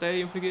 Swansea.com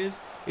Stadium, I think it is.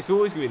 It's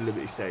always going to be the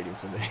Liberty Stadium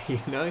to me,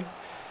 you know?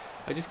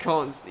 I just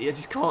can't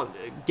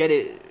get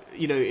it,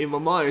 you know, in my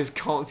mind. I just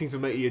can't seem to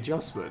make the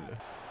adjustment.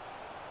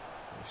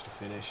 Just to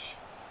finish.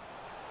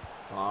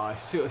 Ah,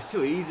 it's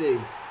too easy.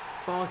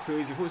 Far too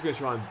easy. I thought I was going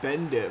to try and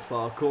bend it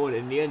far corner.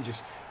 In the end,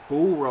 just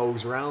ball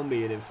rolls around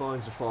me and then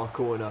finds the far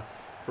corner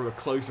from a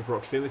closer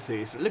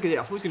proximity. So look at it,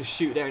 I thought he was going to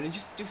shoot there and then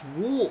just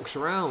walks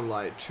around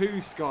like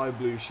 2 sky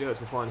blue shirts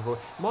will find for.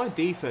 My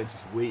defense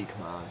is weak,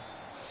 man.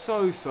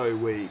 So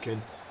weak.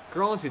 And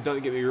granted,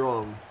 don't get me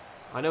wrong,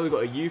 I know we've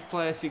got a youth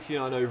player,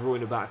 69 overall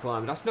in the back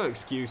line, but that's no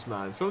excuse,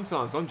 man.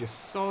 Sometimes I'm just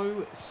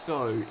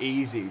so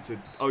easy to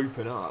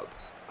open up.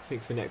 I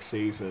think for next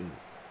season,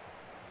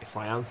 if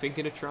I am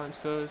thinking of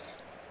transfers,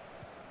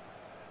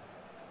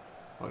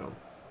 hold on.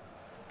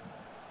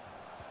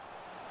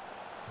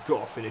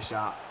 Gotta finish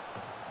that.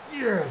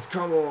 Yes,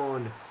 come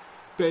on.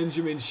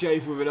 Benjamin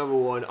Schaefer with another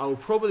one. I will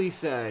probably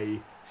say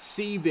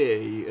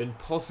CB and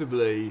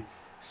possibly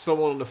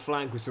someone on the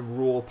flank with some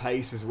raw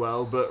pace as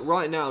well. But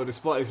right now,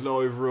 despite his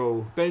low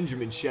overall,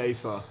 Benjamin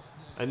Schaefer,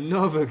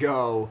 another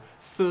goal.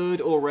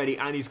 3rd already,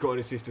 and he's got an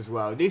assist as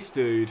well. This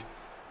dude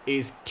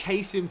is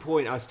case in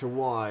point as to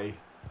why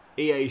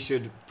EA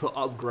should put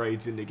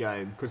upgrades in the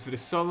game. Because for the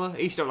summer,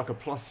 he should have like a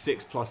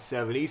 +6,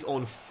 +7. He's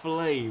on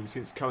flame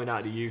since coming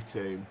out of the youth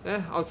team.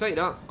 Yeah, I'll take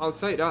that. I'll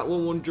take that.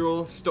 1-1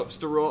 draw, stops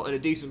the rot, and a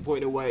decent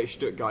point away at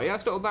Stuttgart. Yeah,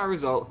 it's not a bad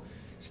result.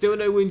 Still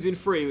no wins in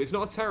 3, but it's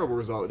not a terrible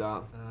result,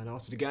 that. And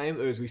after the game,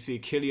 as we see,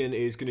 Kylian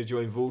is going to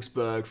join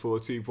Wolfsburg for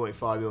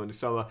 2.5 million in the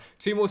summer.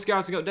 2 more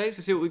scouting updates.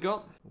 Let's see what we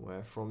got.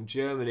 We're from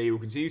Germany. We'll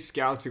continue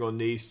scouting on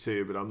these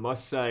 2, but I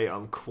must say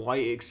I'm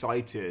quite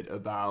excited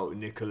about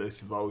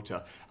Nicholas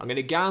Volter. I'm going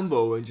to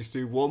gamble and just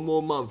do 1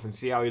 more month and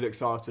see how he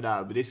looks after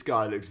that, but this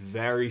guy looks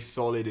very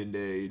solid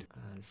indeed.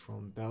 And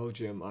from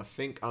Belgium, I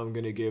think I'm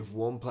going to give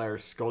 1 player a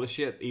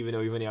scholarship, even though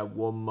we've only had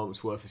 1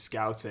 month's worth of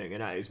scouting,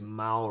 and that is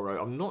Mauro.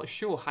 I'm not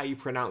sure how you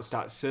pronounce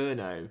that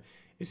surname.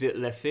 Is it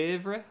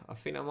Lefebvre? I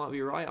think that might be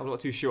right. I'm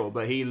not too sure,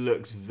 but he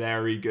looks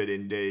very good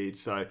indeed.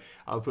 So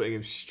I'm putting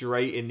him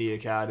straight in the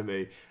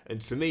academy. And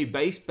to me,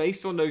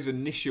 based on those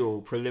initial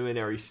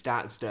preliminary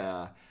stats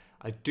there,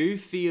 I do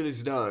feel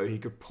as though he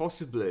could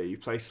possibly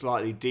play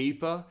slightly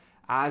deeper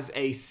as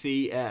a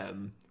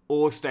CM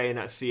or stay in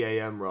that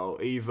CAM role.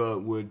 Either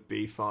would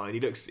be fine. He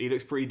looks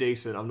pretty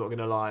decent, I'm not going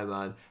to lie,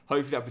 man.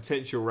 Hopefully that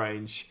potential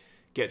range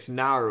gets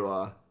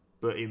narrower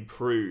but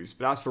improves.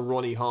 But as for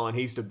Ronnie Hahn,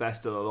 he's the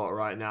best of the lot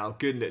right now.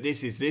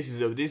 Goodness, this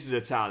is a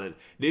talent.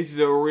 This is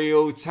a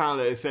real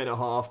talent at centre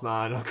half,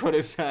 man. I've got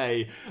to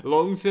say,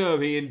 long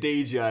term, he and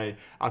DJ,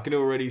 I can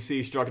already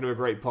see striking a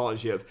great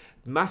partnership.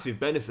 Massive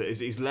benefit is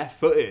he's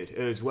left-footed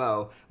as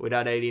well with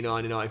that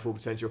 89 and 94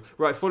 potential.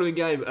 Right, following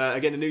game,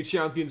 again, the new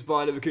champions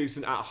Bayer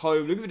Leverkusen at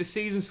home. Looking for the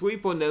season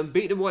sweep on them.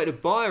 Beat them away to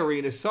Bayer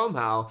Arena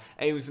somehow.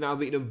 Aims to now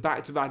beat them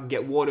back-to-back and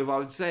get one of, I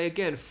would say,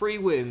 again, 3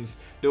 wins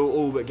that will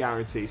all but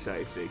guarantee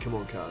safety. Come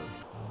on, Cole.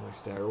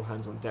 Almost there. All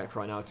hands on deck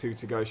right now. 2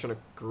 to go. Trying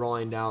to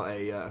grind out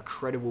a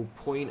credible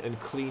point and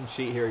clean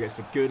sheet here against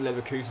a good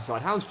Leverkusen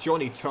side. How's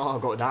Johnny Tarr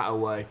got that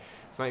away?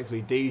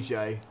 Thankfully,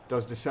 DJ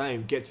does the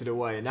same, gets it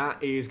away, and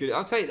that is good.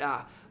 I'll take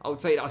that. I'll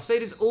take that. I say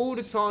this all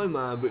the time,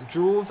 man, but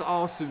draws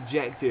are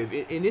subjective.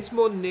 In this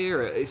modern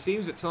era, it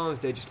seems at times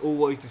they're just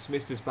always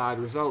dismissed as bad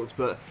results,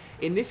 but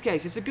in this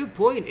case, it's a good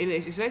point.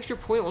 It's an extra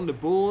point on the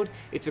board.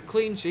 It's a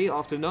clean sheet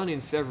after none in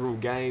several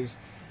games,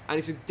 and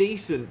it's a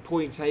decent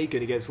point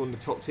taken against one of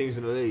the top teams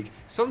in the league.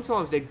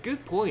 Sometimes they're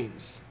good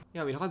points.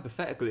 Yeah, I mean,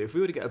 hypothetically, if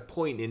we were to get a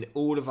point in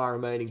all of our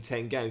remaining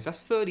 10 games, that's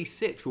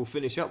 36 we'll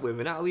finish up with,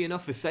 and that'll be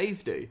enough for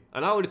safety.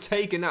 And I would have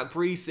taken that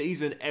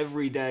pre-season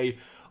every day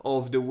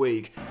of the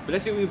week. But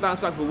let's see if we can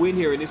bounce back for a win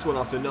here in this one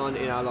after none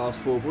in our last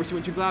 4.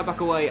 Borussia Mönchengladbach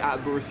away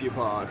at Borussia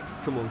Park.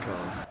 Come on,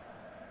 Carl.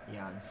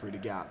 Jan through the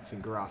gap.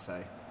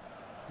 Fingrafe.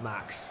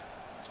 Max.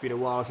 It's been a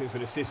while since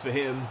an assist for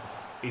him.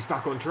 He's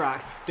back on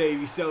track.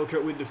 Davy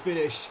Selkirk with the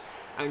finish.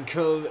 And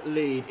Köln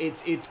lead.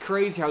 It's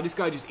crazy how this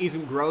guy just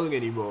isn't growing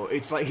anymore.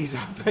 It's like he's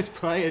our best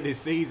player this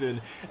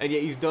season, and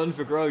yet he's done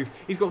for growth.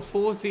 He's got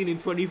 14 in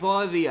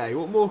 25 EA.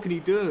 What more can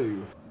he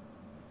do?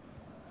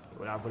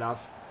 We'll have.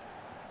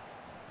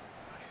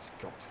 This has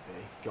got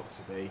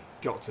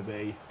to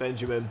be.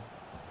 Benjamin.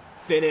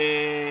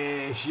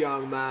 Finish,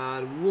 young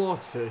man.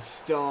 What a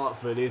start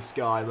for this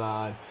guy,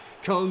 man.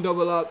 Köln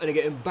double up, and they're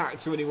getting back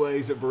to winning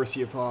ways at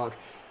Borussia Park.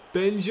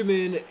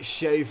 Benjamin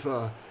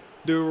Schaefer.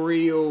 The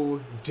real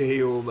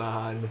deal,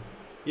 man.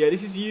 Yeah,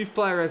 this is Youth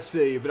Player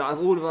FC, but out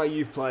of all of our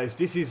youth players,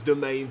 this is the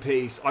main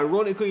piece.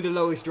 Ironically, the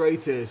lowest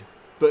rated,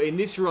 but in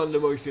this run, the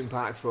most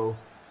impactful.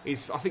 I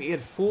think he had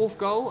 4th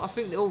goal, I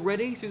think,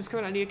 already since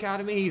coming out of the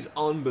academy. He's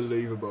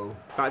unbelievable.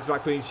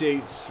 Back-to-back clean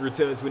sheets,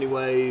 return to winning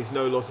ways,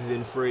 no losses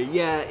in 3.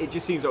 Yeah, it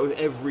just seems like with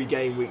every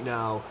game week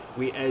now,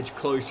 we edge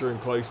closer and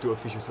closer to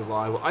official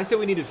survival. I said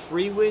we needed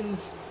 3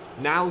 wins.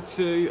 Now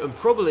 2, and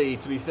probably,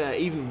 to be fair,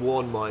 even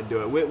 1 might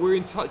do it. We're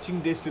in touching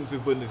distance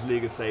of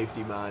Bundesliga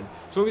safety, man.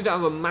 As long as we don't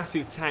have a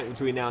massive tank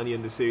between now and the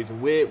end of the season,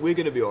 we're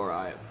going to be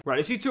alright. Right,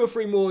 let's do 2 or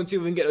 3 more and see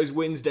if we can get those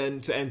wins then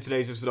to end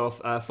today's episode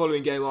off.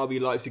 Following game, RB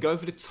Leipzig going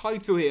for the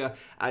title here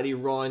at the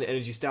Rhein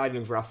Energy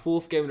Stadium for our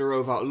 4th game in a row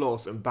without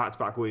loss and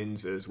back-to-back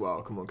wins as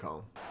well. Come on,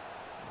 Cole.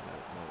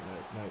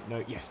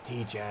 No. Yes,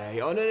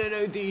 DJ. Oh,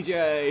 no,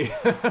 DJ.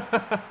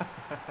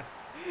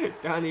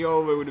 Danny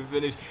Olmo would have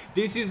finished.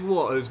 This is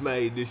what has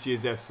made this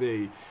year's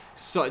FC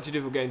such a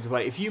difficult game to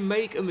play. If you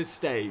make a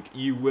mistake,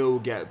 you will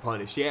get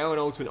punished. The Air and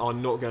Ultimate are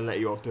not going to let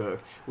you off the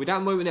hook. With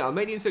that moment there, I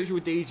made the interception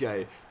with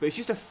DJ, but it's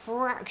just a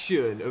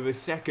fraction of a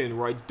second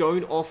where I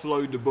don't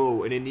offload the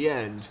ball, and in the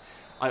end,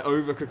 I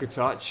overcook a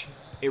touch.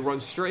 It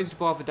runs straight into the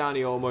path of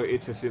Danny Olmo.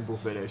 It's a simple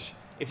finish.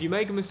 If you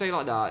make a mistake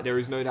like that, there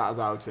is no doubt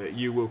about it,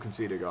 you will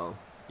concede a goal.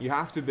 You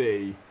have to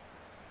be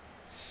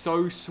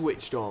so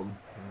switched on.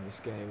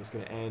 This game is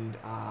going to end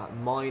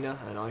minor,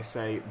 and I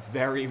say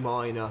very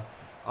minor,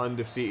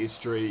 undefeated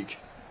streak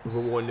with a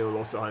 1-0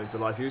 loss at home to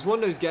Leipzig. It was one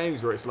of those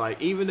games where it's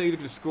like, even though you look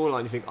at the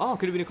scoreline, you think, oh, it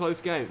could have been a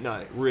close game. No,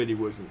 it really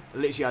wasn't. I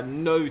literally had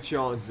no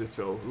chances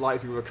at all.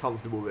 Leipzig with a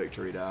comfortable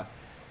victory there.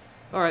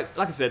 Alright,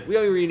 like I said, we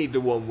only really need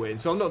the 1 win,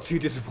 so I'm not too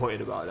disappointed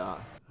about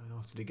that. And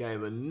after the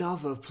game,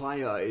 another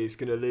player is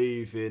going to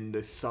leave in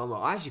the summer.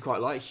 I actually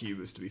quite like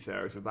Hubers, to be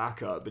fair, as a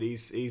backup, but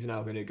he's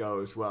now going to go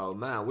as well.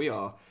 Man,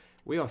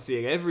 we are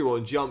seeing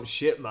everyone jump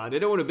ship, man. They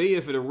don't want to be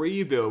here for the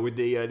rebuild with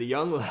the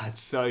young lads.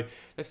 So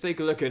let's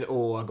take a look and,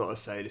 oh, I've got to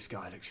say, this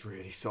guy looks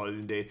really solid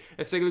indeed.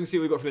 Let's take a look and see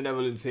what we've got from the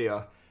Netherlands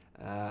here.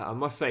 I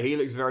must say, he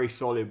looks very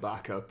solid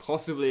backer.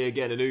 Possibly,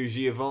 again, a new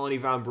Giovanni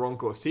van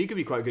Bronckhorst. He could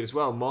be quite good as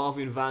well.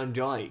 Marvin van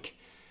Dijk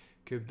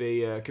could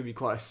be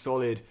quite a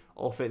solid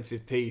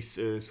offensive piece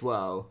as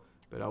well.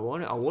 But I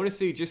want to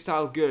see just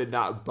how good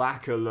that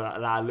backer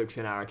lad looks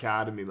in our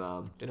academy,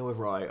 man. Don't know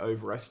whether I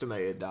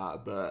overestimated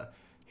that, but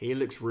he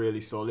looks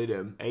really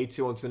solid.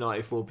 82 on to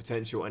 94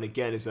 potential, and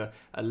again, as a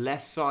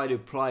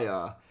left-sided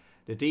player,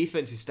 the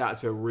defensive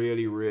stats are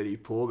really, really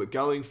poor. But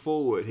going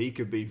forward, he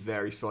could be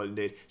very solid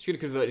indeed. Just going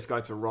to convert this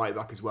guy to right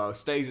back as well.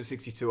 Stays at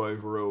 62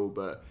 overall,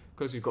 but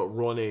because we've got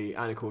Ronnie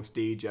and of course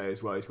DJ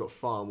as well, he's got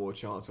far more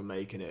chance of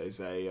making it as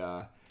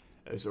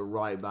a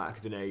right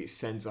back than a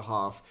centre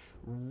half.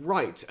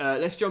 Right,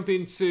 let's jump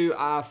into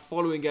our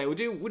following game. We'll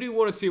do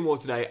 1 or 2 more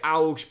today.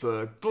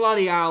 Augsburg,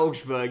 bloody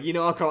Augsburg. You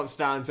know I can't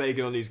stand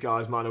taking on these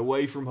guys, man.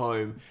 Away from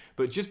home,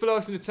 but just below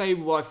us in the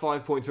table by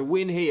 5 points. A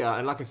win here,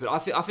 and like I said, I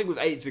think with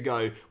 8 to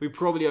go, we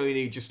probably only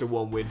need just a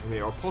 1 win from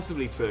here, or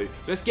possibly 2.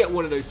 Let's get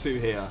one of those 2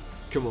 here.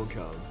 Come on,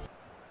 come.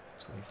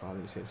 25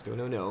 minutes in, still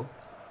 0-0.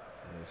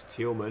 There's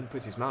Thielman,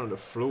 puts his man on the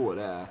floor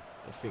there.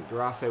 I think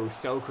Grafe with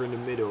Selker in the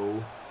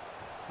middle.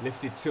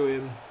 Lifted to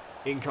him.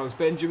 In comes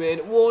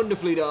Benjamin.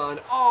 Wonderfully done.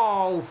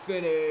 Oh,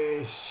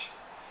 finish.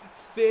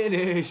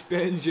 Finish,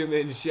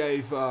 Benjamin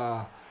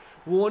Schaefer.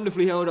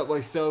 Wonderfully held up by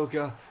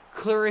Selker.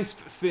 Crisp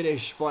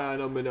finish by our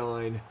number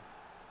 9.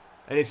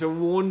 And it's a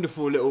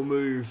wonderful little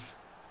move.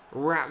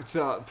 Wrapped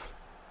up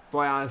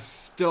by our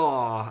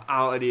star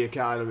out of the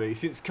academy.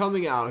 Since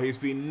coming out, he's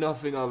been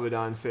nothing other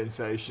than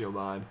sensational,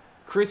 man.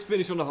 Crisp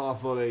finish on the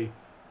half volley.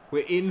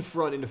 We're in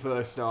front in the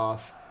first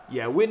half.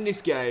 Yeah, win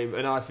this game,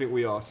 and I think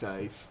we are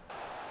safe.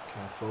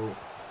 Careful.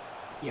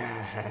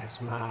 Yes,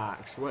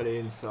 Max. Well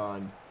in,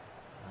 son.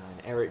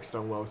 And Eric's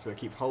done well to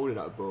keep holding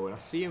that ball. And I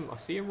see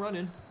him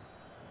running.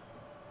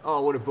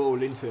 Oh, what a ball,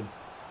 Linton.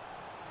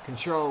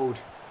 Controlled.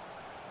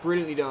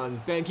 Brilliantly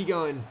done. Ben, keep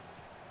going.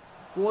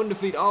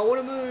 Wonderfully. Oh, what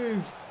a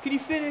move. Can you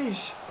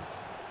finish?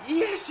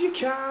 Yes, you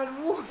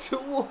can. What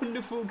a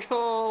wonderful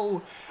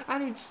goal.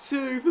 And it's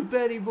 2 for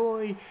Benny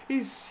Boy.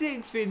 His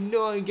 6th in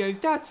 9 games.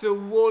 That's a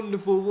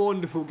wonderful,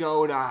 wonderful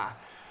goal there.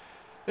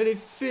 And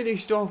it's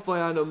finished off by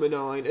our number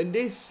 9. And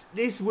this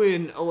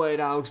win away at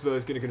Augsburg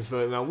is going to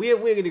confirm, man. We're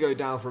going to go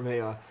down from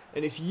here.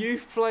 And it's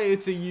youth player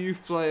to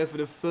youth player for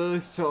the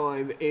first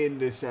time in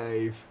the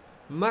save.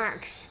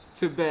 Max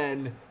to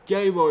Ben.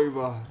 Game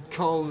over.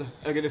 Con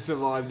are going to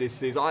survive this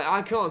season.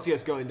 I can't see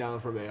us going down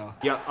from here.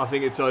 Yeah, I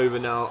think it's over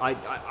now.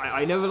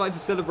 I never like to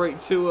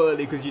celebrate too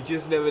early because you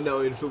just never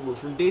know in football.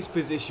 From this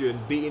position,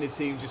 beating a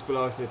team just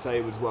below us in the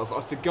table as well. For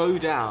us to go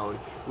down,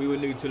 we would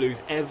need to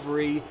lose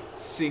every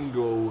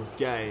single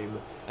game.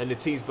 And the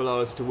teams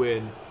below us to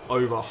win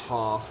over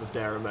half of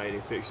their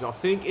remaining fixtures. I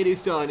think it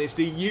is done. It's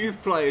the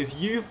youth players,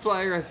 Youth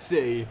Player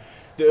FC,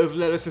 that have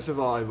led us to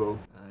survival.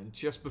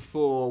 Just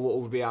before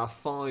what will be our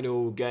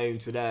final game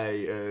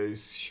today,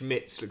 as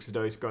Schmitz looks as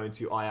though he's going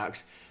to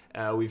Ajax.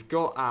 we've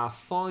got our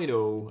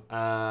final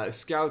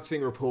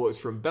scouting reports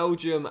from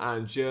Belgium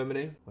and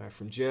Germany. Where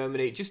from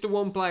Germany, just the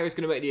one player is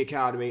going to make the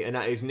academy, and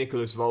that is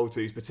Nicolas Volta,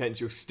 whose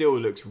potential still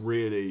looks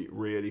really,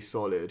 really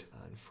solid.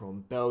 And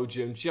from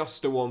Belgium,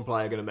 just the one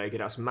player going to make it.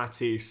 That's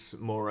Mathis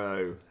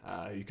Moreau,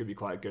 who could be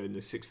quite good, and the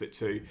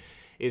 6'2"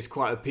 is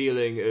quite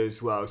appealing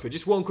as well. So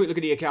just one quick look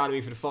at the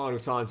academy for the final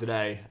time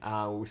today.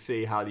 We'll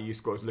see how the youth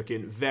squad is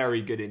looking.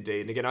 Very good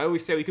indeed. And again, I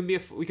always say we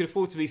can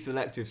afford to be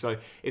selective. So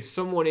if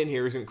someone in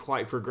here isn't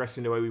quite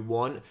progressing the way we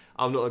want,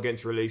 I'm not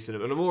against releasing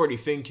them. And I'm already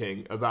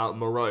thinking about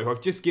Moreau, who I've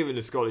just given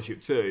the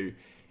scholarship to.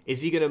 Is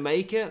he going to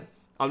make it?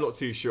 I'm not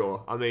too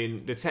sure. I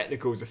mean, the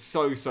technicals are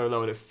so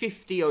low, and at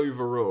 50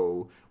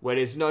 overall, where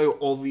there's no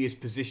obvious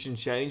position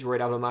change where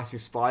he'd have a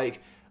massive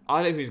spike,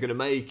 I don't think he's going to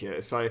make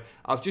it. So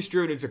I've just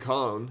driven into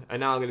Cologne,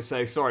 and now I'm going to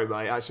say, sorry,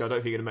 mate, actually, I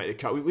don't think you're going to make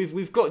the cut.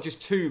 We've got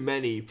just too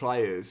many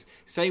players.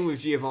 Same with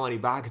Giovanni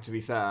Baca, to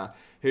be fair,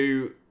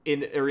 who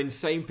are in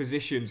same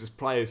positions as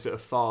players that are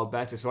far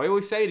better. So I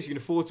always say this, you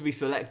can afford to be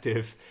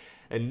selective.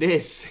 And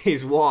this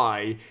is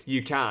why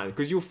you can.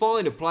 Because you'll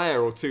find a player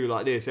or two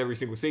like this every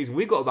single season.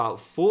 We've got about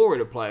 4 of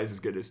the players as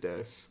good as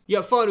this.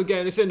 Yeah, final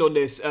game. Let's end on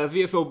this.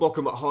 VfL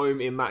Bochum at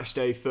home in match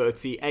day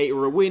 38.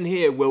 Or a win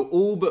here will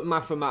all but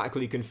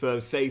mathematically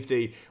confirm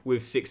safety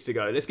with 6 to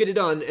go. Let's get it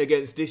done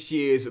against this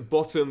year's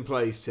bottom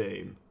place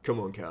team. Come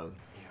on, Cam.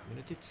 Yeah, I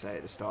mean, I did say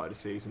at the start of the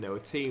season there were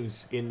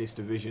teams in this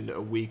division that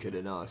are weaker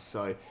than us.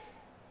 So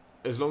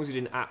as long as we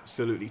didn't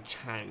absolutely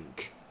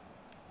tank,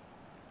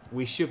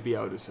 we should be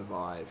able to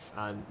survive,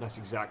 and that's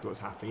exactly what's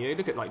happening. You know,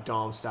 look at like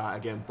Darmstadt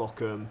again,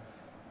 Bochum,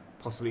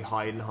 possibly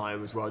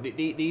Heidenheim as well.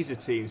 These are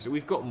teams that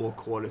we've got more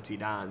quality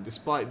than,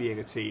 despite being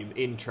a team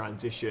in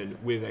transition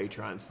with a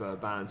transfer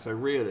ban. So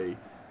really,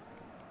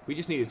 we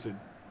just needed to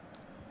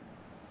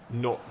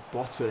not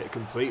bottle it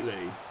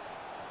completely,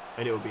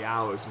 and it will be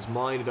ours. As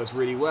Miner does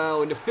really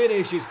well, and the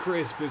finish is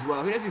crisp as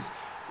well. I think that's his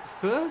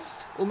first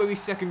or maybe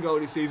second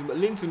goal this season, but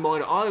Linton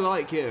Miner, I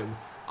like him.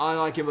 I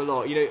like him a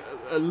lot. You know,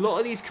 a lot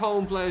of these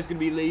Cologne players going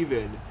to be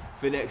leaving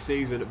for next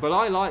season, but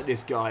I like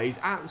this guy. He's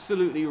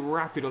absolutely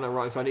rapid on that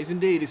right side. It's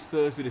indeed his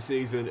first of the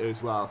season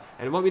as well,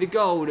 and it might be the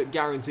goal that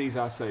guarantees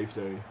our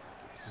safety.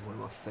 This is one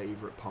of my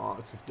favourite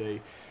parts of the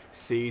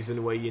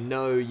season, where you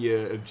know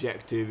your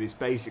objective is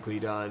basically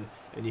done,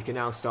 and you can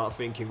now start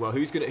thinking, well,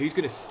 who's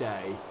gonna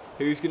stay?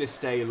 Who's going to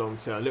stay long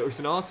term? Look, it's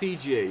an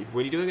RTG.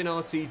 When you're doing an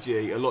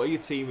RTG, a lot of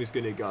your team is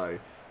going to go.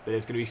 But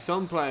there's going to be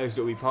some players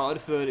that will be part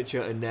of the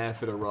furniture and there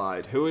for the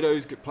ride. Who are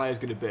those players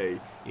going to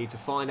be? You need to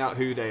find out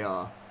who they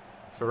are.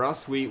 For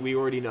us, we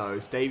already know.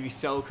 As Davy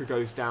Selker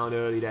goes down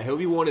early there, he'll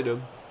be one of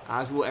them.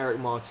 As will Eric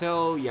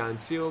Martel, Jan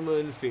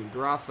Thielman, Finn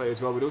Grafe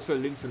as well, but also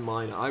Linton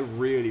Miner. I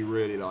really,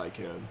 really like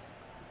him.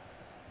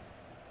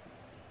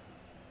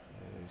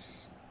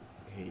 As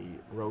he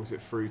rolls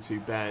it through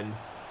to Ben.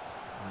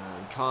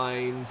 And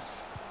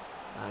Kynes.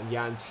 And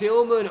Jan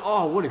Thielman,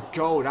 oh, what a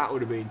goal that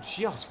would have been,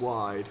 just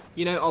wide.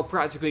 You know, I'll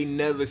practically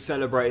never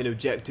celebrate an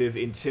objective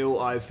until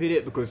I've hit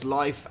it, because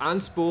life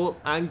and sport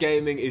and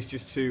gaming is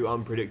just too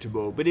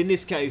unpredictable. But in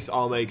this case,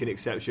 I'll make an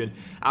exception.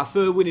 Our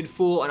third win in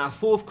 4 and our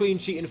 4th clean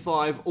sheet in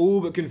 5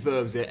 all but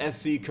confirms it.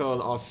 FC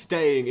Köln are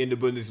staying in the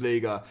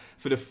Bundesliga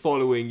for the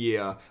following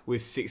year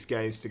with 6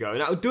 games to go.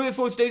 And that'll do it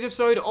for today's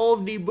episode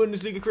of the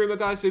Bundesliga Career Mode,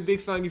 guys. So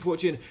big thank you for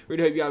watching.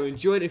 Really hope you have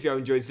enjoyed. If you have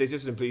enjoyed today's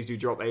episode, then please do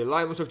drop a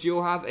like. Myself,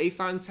 you'll have a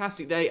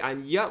fantastic day,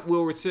 and yep,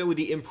 we'll return with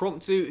the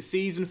impromptu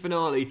season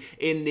finale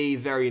in the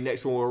very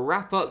next one. We'll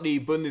wrap up the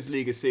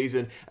Bundesliga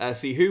season,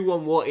 see who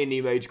won what in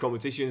the major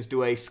competitions,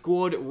 do a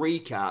squad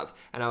recap,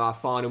 and have our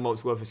final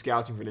month's worth of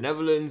scouting for the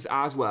Netherlands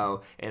as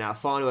well in our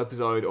final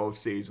episode of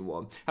season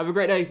 1. Have a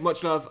great day,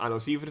 much love, and I'll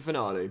see you for the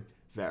finale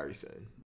very soon.